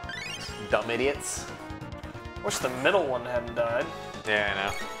 Dumb idiots. Wish the middle one hadn't died. Yeah, I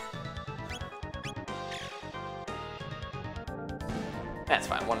know. That's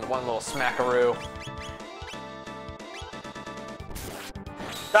fine. One little smackaroo.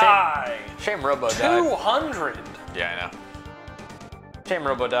 Die! Shame Robo died. 200! Yeah, I know. Shame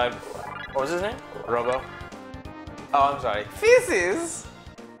Robo died. What was his name? Robo. Oh, I'm sorry. FECES!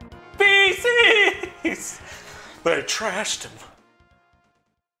 FECES! They trashed him.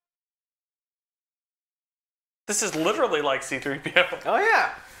 This is literally like C-3PO. Oh,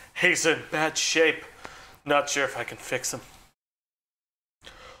 yeah. He's in bad shape. Not sure if I can fix him.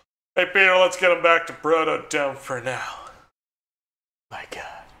 Hey, Peter, let's get him back to Proto Dome for now. My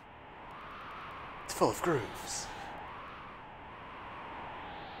God. It's full of grooves.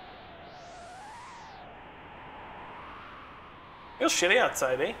 Feels shitty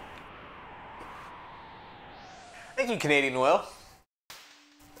outside, eh? Thank you, Canadian Will.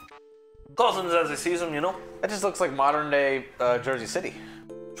 Cousins as he sees them, you know? That just looks like modern day Jersey City.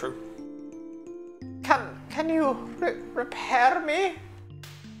 True. Can you repair me?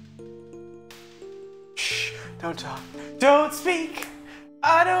 Shh, don't talk. Don't speak.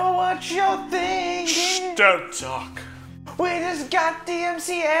 I don't want your thinking. Shh, don't talk. We just got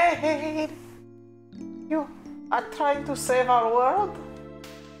DMCA'd. You are trying to save our world?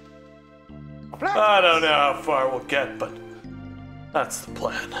 I don't know how far we'll get, but that's the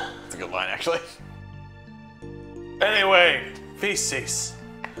plan. That's a good line, actually. Anyway, FECES.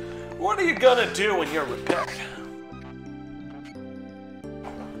 What are you gonna do when you're repaired?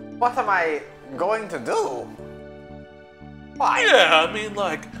 What am I going to do? Why? Yeah, I mean,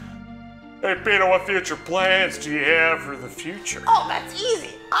 like, hey, Peter, what future plans do you have for the future? Oh, that's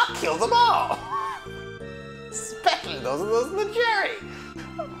easy. I'll kill them all. Especially those in the Jerry.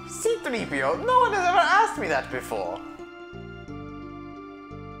 C-3PO, no one has ever asked me that before.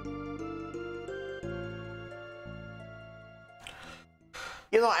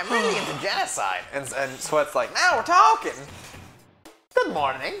 You know, I'm really into genocide. And Sweat's like, now we're talking. Good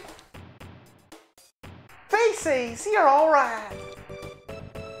morning. FECES, you're alright.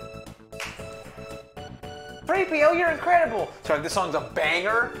 3PO, you're incredible. So this song's a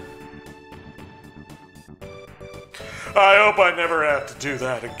banger. I hope I never have to do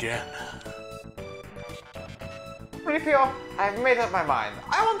that again. 3PO, I've made up my mind.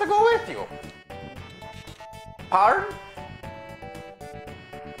 I want to go with you. Pardon?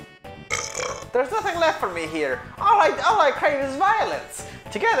 There's nothing left for me here. All I crave is violence.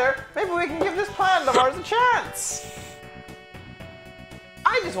 Together, maybe we can give this plan of ours a chance.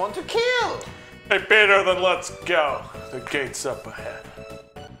 I just want to kill. Hey, Peter, then let's go. The gate's up ahead.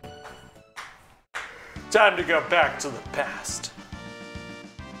 Time to go back to the past.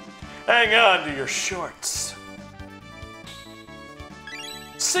 Hang on to your shorts.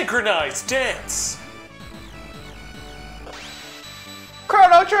 Synchronized dance.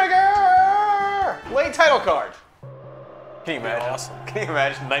 Chrono Trigger! Late title card. Can you imagine? Awesome. Can you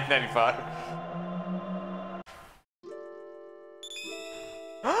imagine 1995?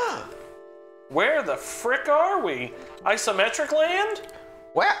 Where the frick are we? Isometric land?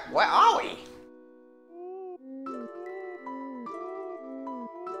 Where are we?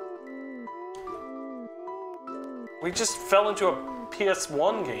 We just fell into a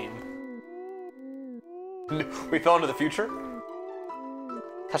PS1 game. We fell into the future?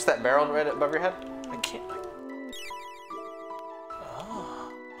 Touch that barrel right above your head? I can't.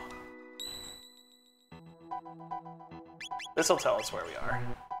 Oh. This'll tell us where we are.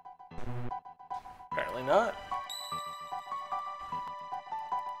 Apparently not.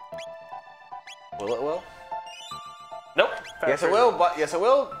 Will it will? Nope. Yes it will, but yes it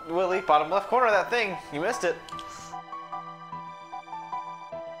will, Willie. Bottom left corner of that thing. You missed it.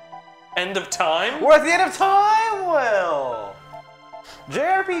 End of time? We're at the end of time, Will!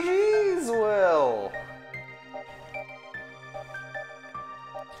 JRPGs, Will!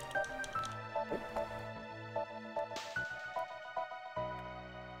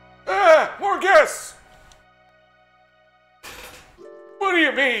 More guests! What do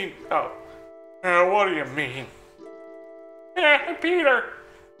you mean? Oh. What do you mean? Hey, Peter!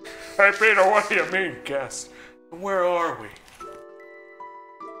 Hey, Peter, what do you mean, guests? Where are we?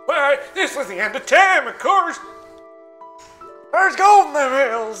 Why, this was the end of time, of course! There's gold in the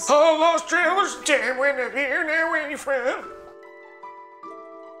hills! All lost trailers, jam went up here, now where you from?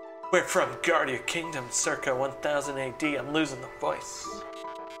 We're from Guardia Kingdom, circa 1000 AD. I'm losing the voice.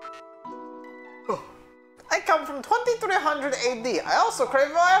 I come from 2300 AD. I also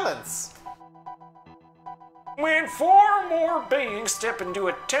crave violence. When four more beings step into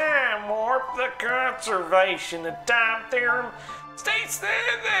a time warp, the conservation of time theorem states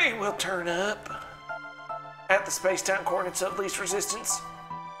that they will turn up at the space-time coordinates of least resistance.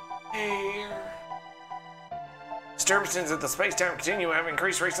 Here. Disturbances at the space-time continuum have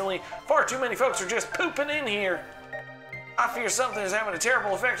increased recently. Far too many folks are just pooping in here. I fear something is having a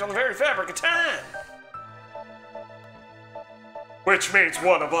terrible effect on the very fabric of time. Which means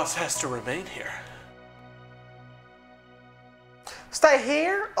one of us has to remain here. Stay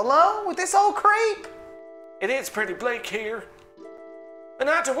here, alone, with this old creep? It is pretty bleak here. But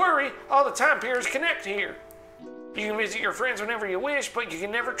not to worry, all the time periods connect here. You can visit your friends whenever you wish, but you can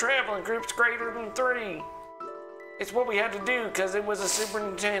never travel in groups greater than 3. It's what we had to do because it was a Super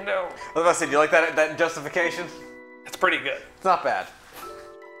Nintendo. I was about to say, do you like that justification? That's pretty good. It's not bad.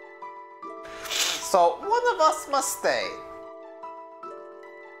 So, one of us must stay.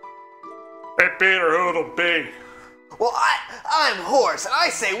 Hey, Peter, who it'll be? Well, I'm Horse, and I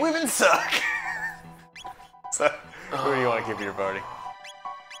say women suck. So, who do you want to keep at your party?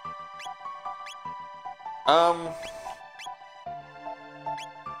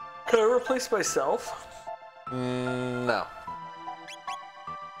 Could I replace myself? No.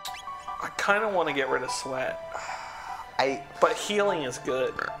 I kind of want to get rid of sweat. But healing is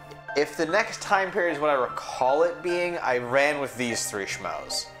good. If the next time period is what I recall it being, I ran with these 3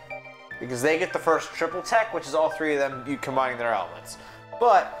 schmoes. Because they get the first triple tech, which is all 3 of them you combining their elements.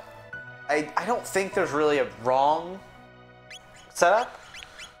 But I don't think there's really a wrong setup.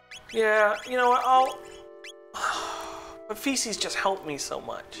 Yeah, you know what, but FECES just helped me so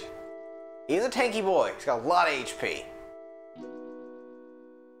much. He's a tanky boy. He's got a lot of HP.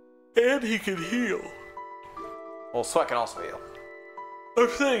 And he can heal. Well, Sweat can also heal. I'm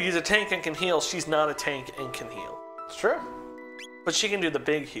saying he's a tank and can heal. She's not a tank and can heal. It's true. But she can do the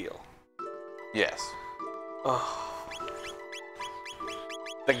big heal. Yes. Oh.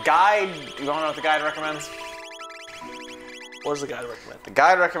 The guide, you want to know what the guide recommends? What does the guide recommend? The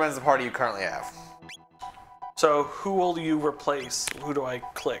guide recommends the party you currently have. So who will you replace? Who do I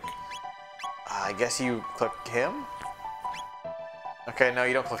click? I guess you click him? Okay, no,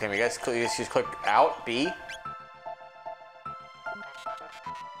 you don't click him. You guys just click out, B.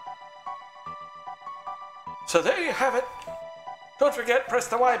 So there you have it. Don't forget, press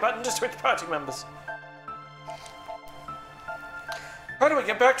the Y button to switch party members. How do we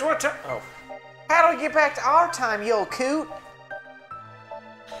get back to our time? Oh. How do we get back to our time, you old coot?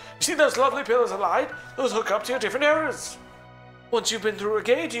 You see those lovely pillars of light? Those hook up to your different eras. Once you've been through a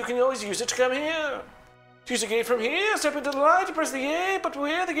gate, you can always use it to come here. To use a gate from here, step into the light and press the A, but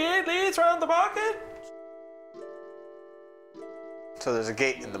where the gate leads around the bucket. So there's a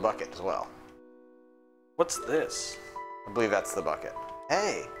gate in the bucket as well. What's this? I believe that's the bucket.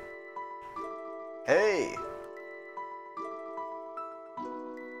 Hey. Hey.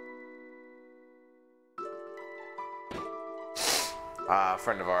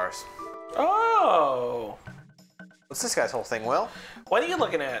 Friend of ours. Oh. What's this guy's whole thing, Will? What are you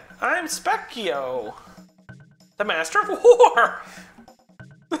looking at? I'm Specchio, the Master of War.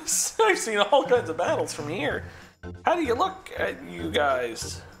 I've seen all kinds of battles from here. How do you look at you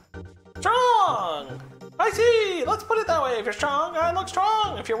guys? Strong! I see! Let's put it that way. If you're strong, I look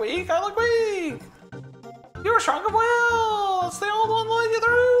strong. If you're weak, I look weak. You're strong of will. It's the old one letting you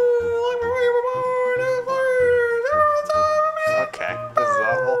through. Like where you were born. Okay, this is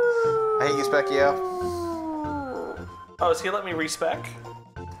awful. I hate you, Specchio. Oh, so he let me respec?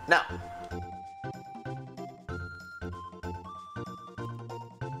 No.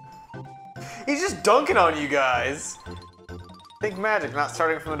 He's just dunking on you guys. Think magic, not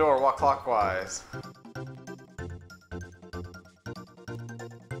starting from the door. Walk clockwise.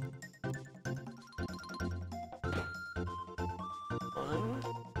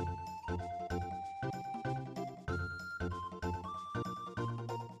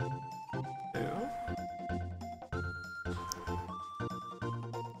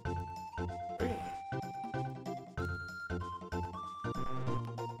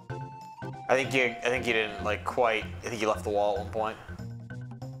 I think you didn't like quite. I think you left the wall at one point.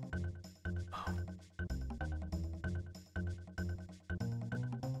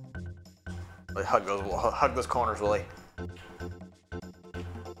 Like, hug those corners, Willie.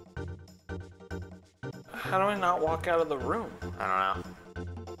 How do I not walk out of the room? I don't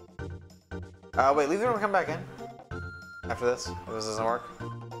know. Wait, leave the room and come back in. After this, if this doesn't work.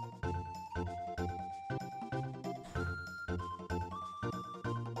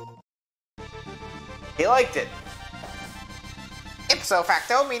 He liked it. Ipso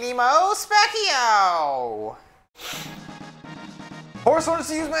facto minimo Specchio! Horse wants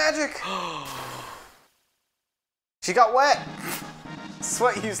to use magic! She got wet!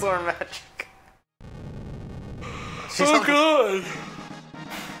 Sweat used learn magic. She's Oh god!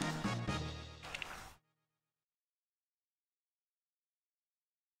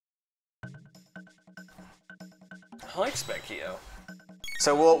 I like Specchio.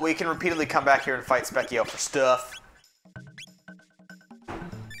 So we can repeatedly come back here and fight Specchio for stuff.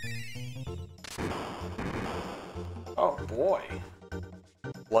 Oh boy.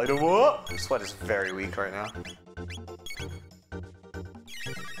 Light him up! Sweat is very weak right now.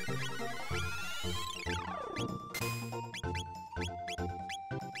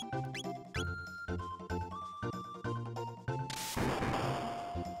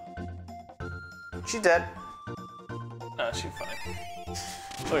 She's dead. No, she's fine.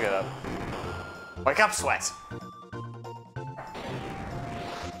 Look at that. Wake up, Sweat!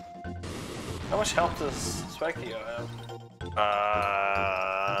 How much health does Specchio have? I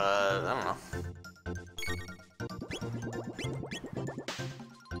don't know.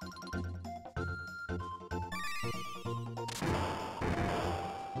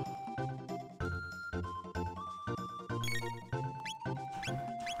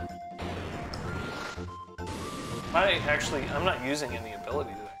 I'm not using any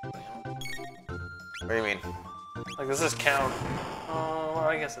abilities actually. What do you mean? Like, does this count? Oh, well,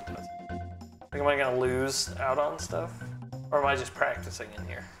 I guess it does. Like, am I gonna lose out on stuff? Or am I just practicing in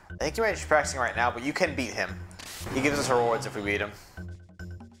here? I think you might be just practicing right now, but you can beat him. He gives us rewards if we beat him.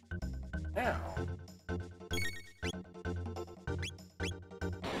 Yeah.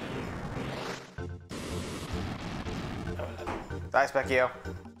 Die, Specchio.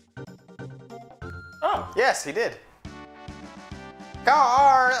 Oh. Yes, he did.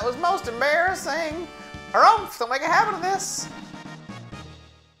 Car, that was most embarrassing. Harumph, don't make a habit of this.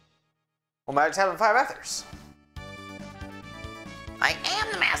 Well, magic's having 5 ethers. I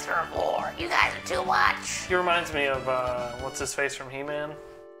am the Master of War. You guys are too much. He reminds me of, what's his face from He-Man?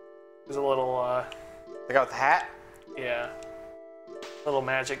 He's a little, The guy with the hat? yeah. Little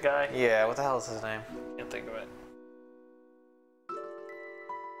magic guy. Yeah, what the hell is his name? Can't think of it.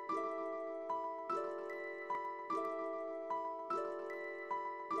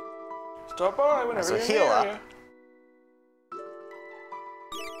 Stop by whenever So you're heal near up. you.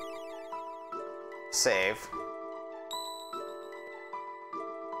 Save.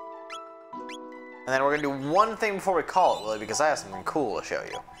 And then we're gonna do one thing before we call it, Willie, because I have something cool to show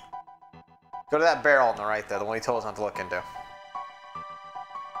you. Go to that barrel on the right there, the one he told us not to look into.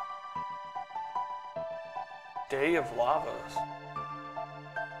 Day of Lavos.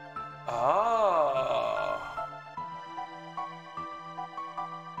 Oh.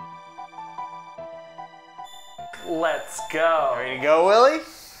 Let's go. Ready to go, Willie?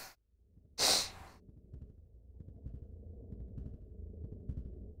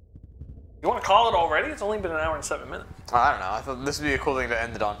 You want to call it already? It's only been an hour and 7 minutes. Oh, I don't know. I thought this would be a cool thing to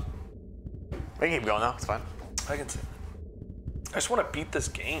end it on. We can keep going though. It's fine. I can see. I just want to beat this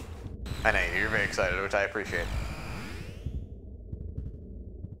game. I know you're very excited, which I appreciate.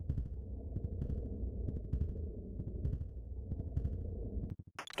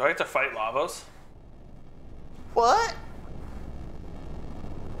 Do I have to fight Lavos? What?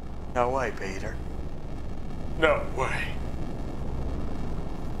 No way, Peter. No way.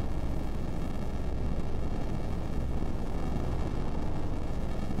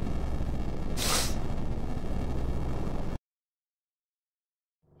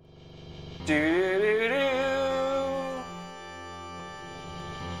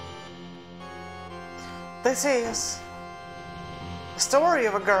 This is the story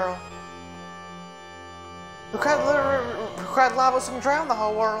of a girl who cried Lavos and drowned the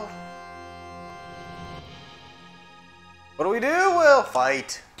whole world. What do we do, Will?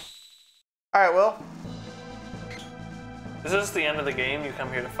 Fight. Alright, Will. Is this the end of the game? You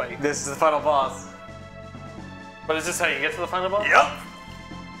come here to fight? This is the final boss. But is this how you get to the final boss? Yup.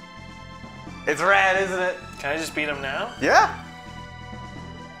 It's rad, isn't it? Can I just beat him now? Yeah.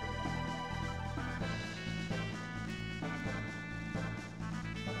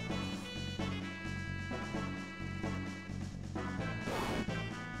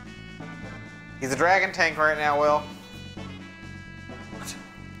 He's a dragon tank right now, Will.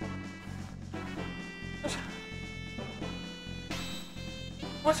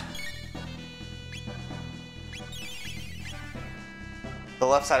 What? The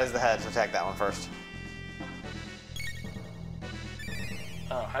left side is the head, so attack that one first.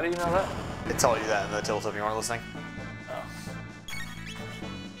 Oh, how do you know that? It told you that in the tilt if you weren't listening.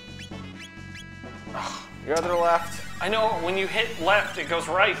 Oh. Your other left. I know when you hit left, it goes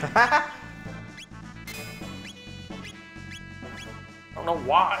right. I don't know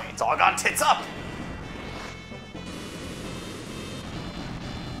why. It's all gone tits up.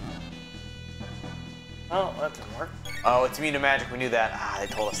 Oh, that didn't work. Oh, it's immune to magic. We knew that. Ah, they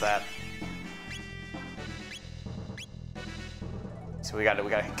told us that. So we gotta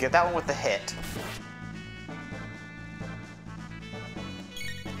get that one with the hit.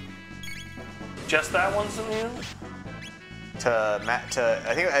 Just that one's immune?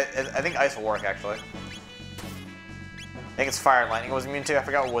 I think ice will work actually. I think it's fire and lightning was immune to. I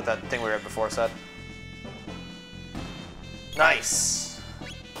forgot what that thing we read before said. Nice.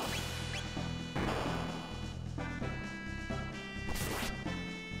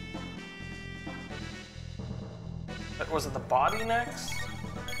 Was it the body next?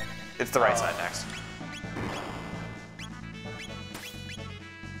 It's the right side next.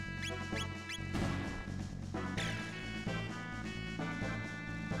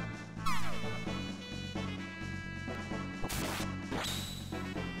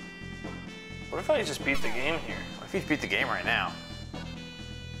 What if I just beat the game here? What if you beat the game right now?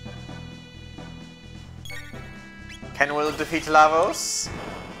 Can Will defeat Lavos?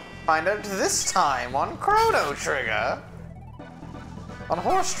 Find out this time on Chrono Trigger. On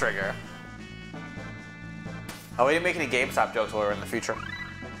Horse Trigger. Oh, we didn't make any GameStop jokes while we were in the future.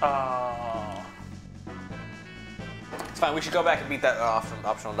 Oh. It's fine, we should go back and beat that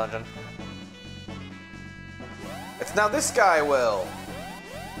optional dungeon. It's now this guy, Will.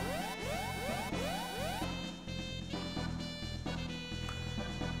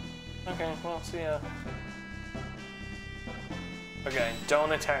 Okay, well, see ya. Okay,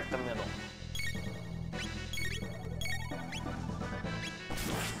 don't attack the middle.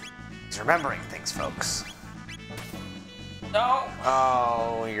 He's remembering things, folks. No!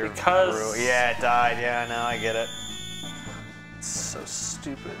 Oh, you're Because- yeah, it died. Yeah, no, I get it. It's so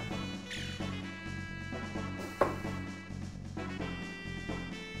stupid.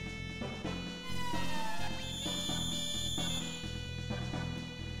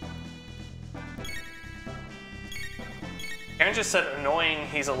 Aaron just said annoying,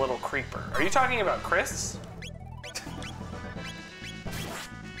 he's a little creeper. Are you talking about Chris?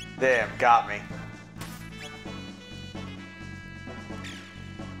 Damn, got me.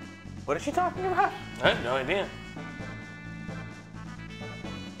 What is she talking about? I have no idea.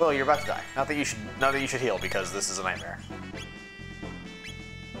 Well, you're about to die. Not that you should heal because this is a nightmare.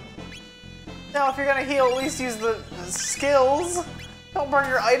 No, if you're gonna heal, at least use the skills. Don't burn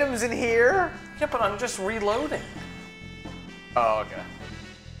your items in here. Yeah, but I'm just reloading. Oh, okay.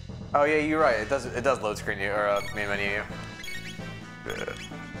 Oh yeah, you're right. It does load screen you or main menu you.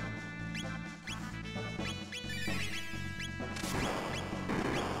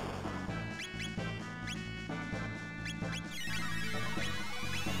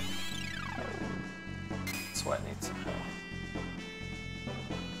 Sweat needs some help.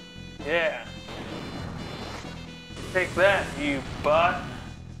 Yeah. Take that, you butt.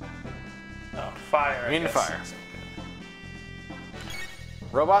 Oh, fire. Immune to fire.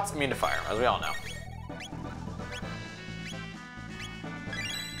 Robots immune to fire, as we all know.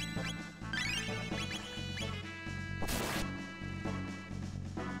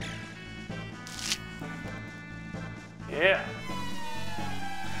 Yeah.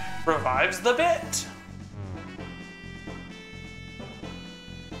 Revives the bit.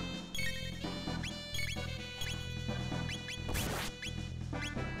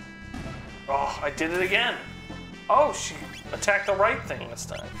 Oh, I did it again. Oh, she attacked the right thing this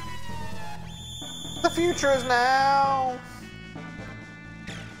time. The future is now.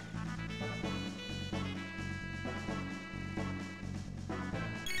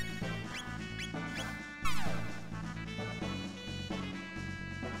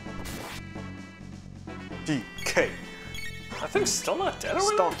 DK. That thing's still not dead over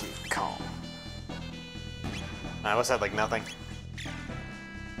there? Donkey Kong. I almost had like nothing.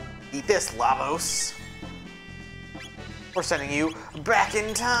 Eat this, Lavos. We're sending you back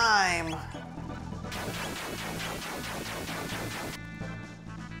in time.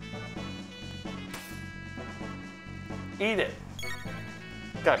 Eat it.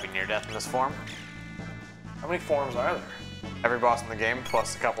 Gotta be near death in this form. How many forms are there? Every boss in the game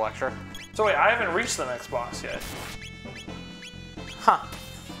plus a couple extra. So wait, I haven't reached the next boss yet. Huh.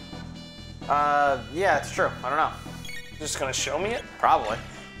 Yeah, it's true. I don't know. Just gonna show me it? Probably.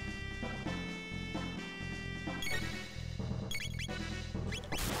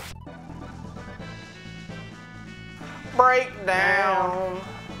 Breakdown.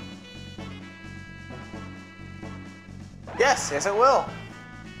 Yes, yes it will.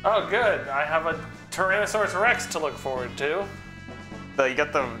 Oh, good. I have a Tyrannosaurus Rex to look forward to. So you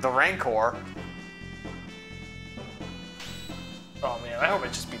got the Rancor. Oh man, I hope I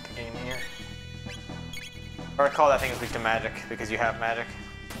just beat the game here. I recall that thing is weak to magic because you have magic.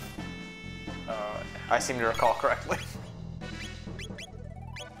 Oh, I seem to recall correctly.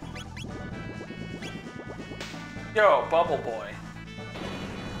 yo, Bubble Boy.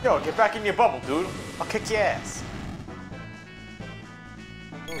 Yo, get back in your bubble, dude. I'll kick your ass.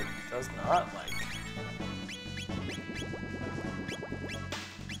 Ooh, does not like.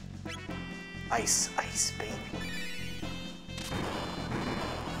 Ice, ice, baby.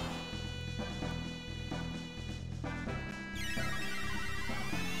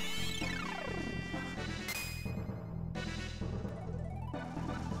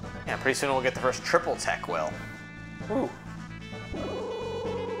 Yeah, pretty soon we'll get the first triple tech well. Ooh.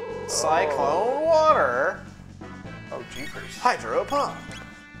 Cyclone water. Oh, jeepers. Hydro pump.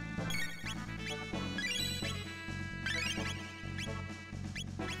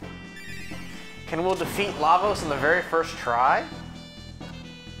 Can we defeat Lavos in the very first try?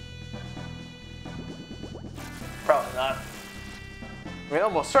 Probably not. I mean,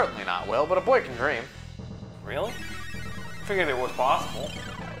 almost certainly not, Will, but a boy can dream. Really? I figured it was possible.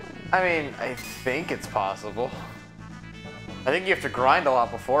 I mean, I think it's possible. I think you have to grind a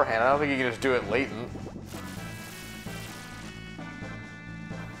lot beforehand. I don't think you can just do it latent.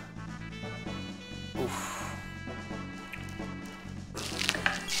 Oof.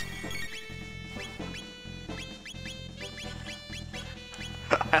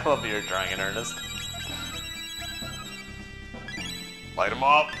 I love that you're trying in earnest. Light him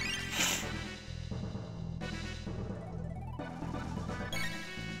up.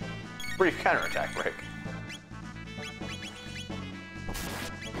 Brief counterattack break.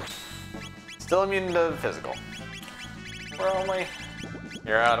 Still immune to physical. Where are my...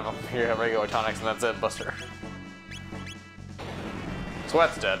 You're out of them. You have regular tonics and that's it, Buster.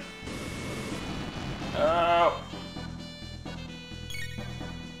 Sweat's dead. Oh.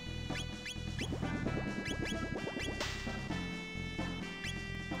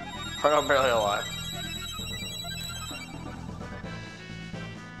 Chrono barely alive.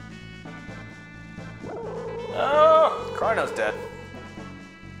 Oh. Chrono's dead.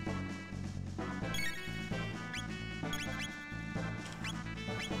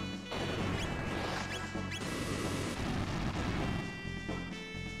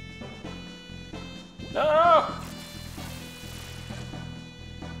 No.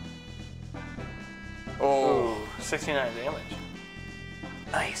 69 damage.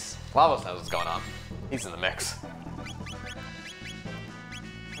 Nice. Lavos knows what's going on. He's in the mix.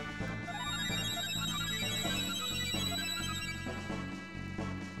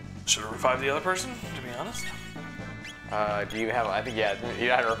 Should have revived the other person, to be honest. Do you have? I think yeah. You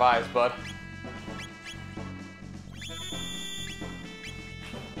had revives, bud.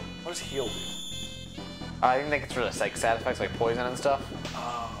 What does heal do? I think it's for the psych side effects like poison and stuff.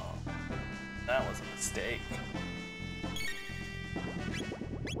 Oh, that was a mistake.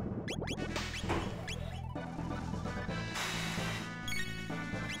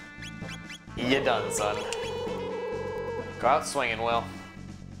 You done, son. Go out swinging, Will.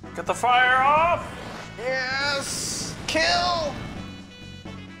 Get the fire off! Yes! Kill!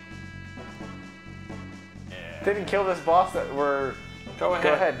 Yeah. Didn't kill this boss that we're... Go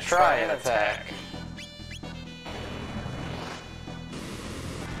ahead, try and attack.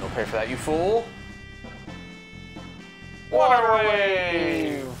 Don't pay for that, you fool. Water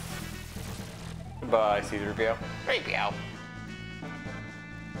wave! Goodbye, C-3PO. 3PO.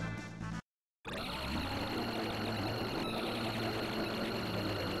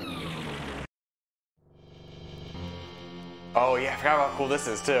 Oh yeah, I forgot how cool this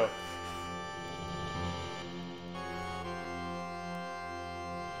is too.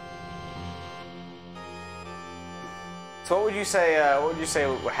 So what would you say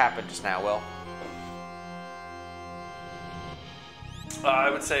what happened just now, Will? I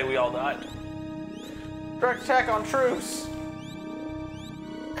would say we all died. Direct attack on truce.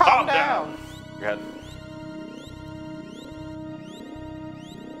 Calm down. Go ahead.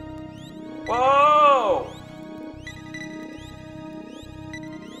 Whoa!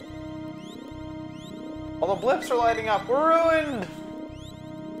 All the blips are lighting up. We're ruined.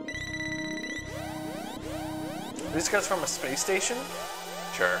 These guys from a space station?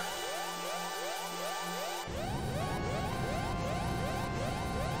 Sure.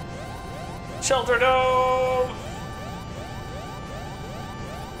 Shelter dome!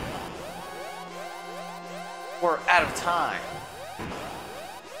 We're out of time.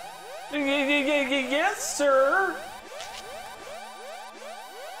 Yes, sir!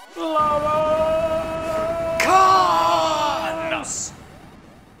 Lavos! Cons!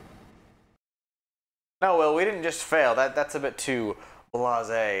 No, Will, we didn't just fail. That's a bit too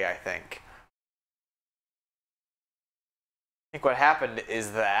blasé, I think. I think what happened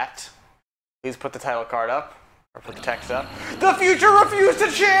is that... Please put the title card up, or put the text up. The future refused to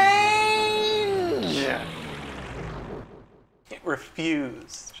change! It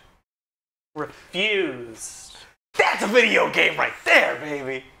refused. Refused. That's a video game right there,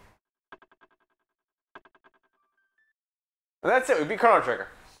 baby! And that's it, we beat Chrono Trigger.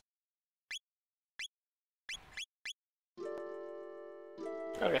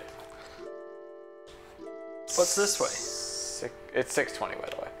 Okay. What's this way? It's 6:20, by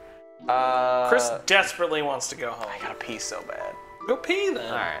the way. Chris desperately wants to go home. I gotta pee so bad. Go pee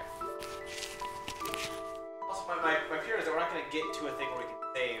then. Alright. Also, my fear is that we're not gonna get to a thing where we can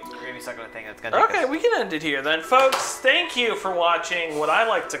save. We're gonna be stuck on a thing that's gonna Okay, we can end it here then, folks. Thank you for watching what I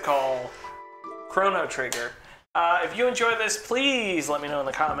like to call Chrono Trigger. If you enjoy this, please let me know in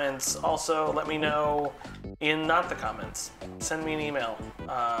the comments. Also, let me know in not the comments. Send me an email. You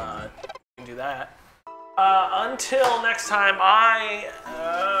can do that. Until next time,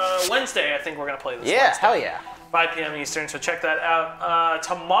 Wednesday, I think we're going to play this. Yeah, Wednesday, hell yeah. 5 p.m. Eastern, so check that out.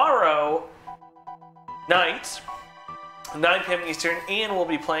 Tomorrow night, 9 p.m. Eastern, Ian will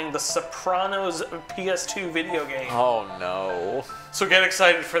be playing the Sopranos PS2 video game. Oh no. So get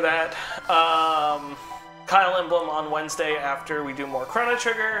excited for that. Kyle Emblem on Wednesday after we do more Chrono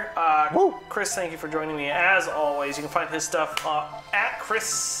Trigger. Woo. Chris, thank you for joining me as always. You can find his stuff at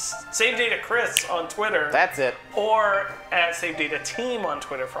Save Data Chris on Twitter. That's it. Or at Save Data Team on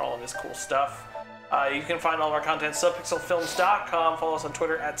Twitter for all of his cool stuff. You can find all of our content at subpixelfilms.com. Follow us on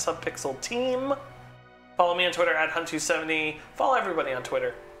Twitter at subpixelteam. Follow me on Twitter at Hunt270. Follow everybody on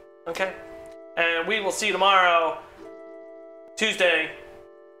Twitter. Okay? And we will see you tomorrow, Tuesday,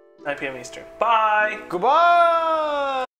 9 p.m. Eastern. Bye! Goodbye!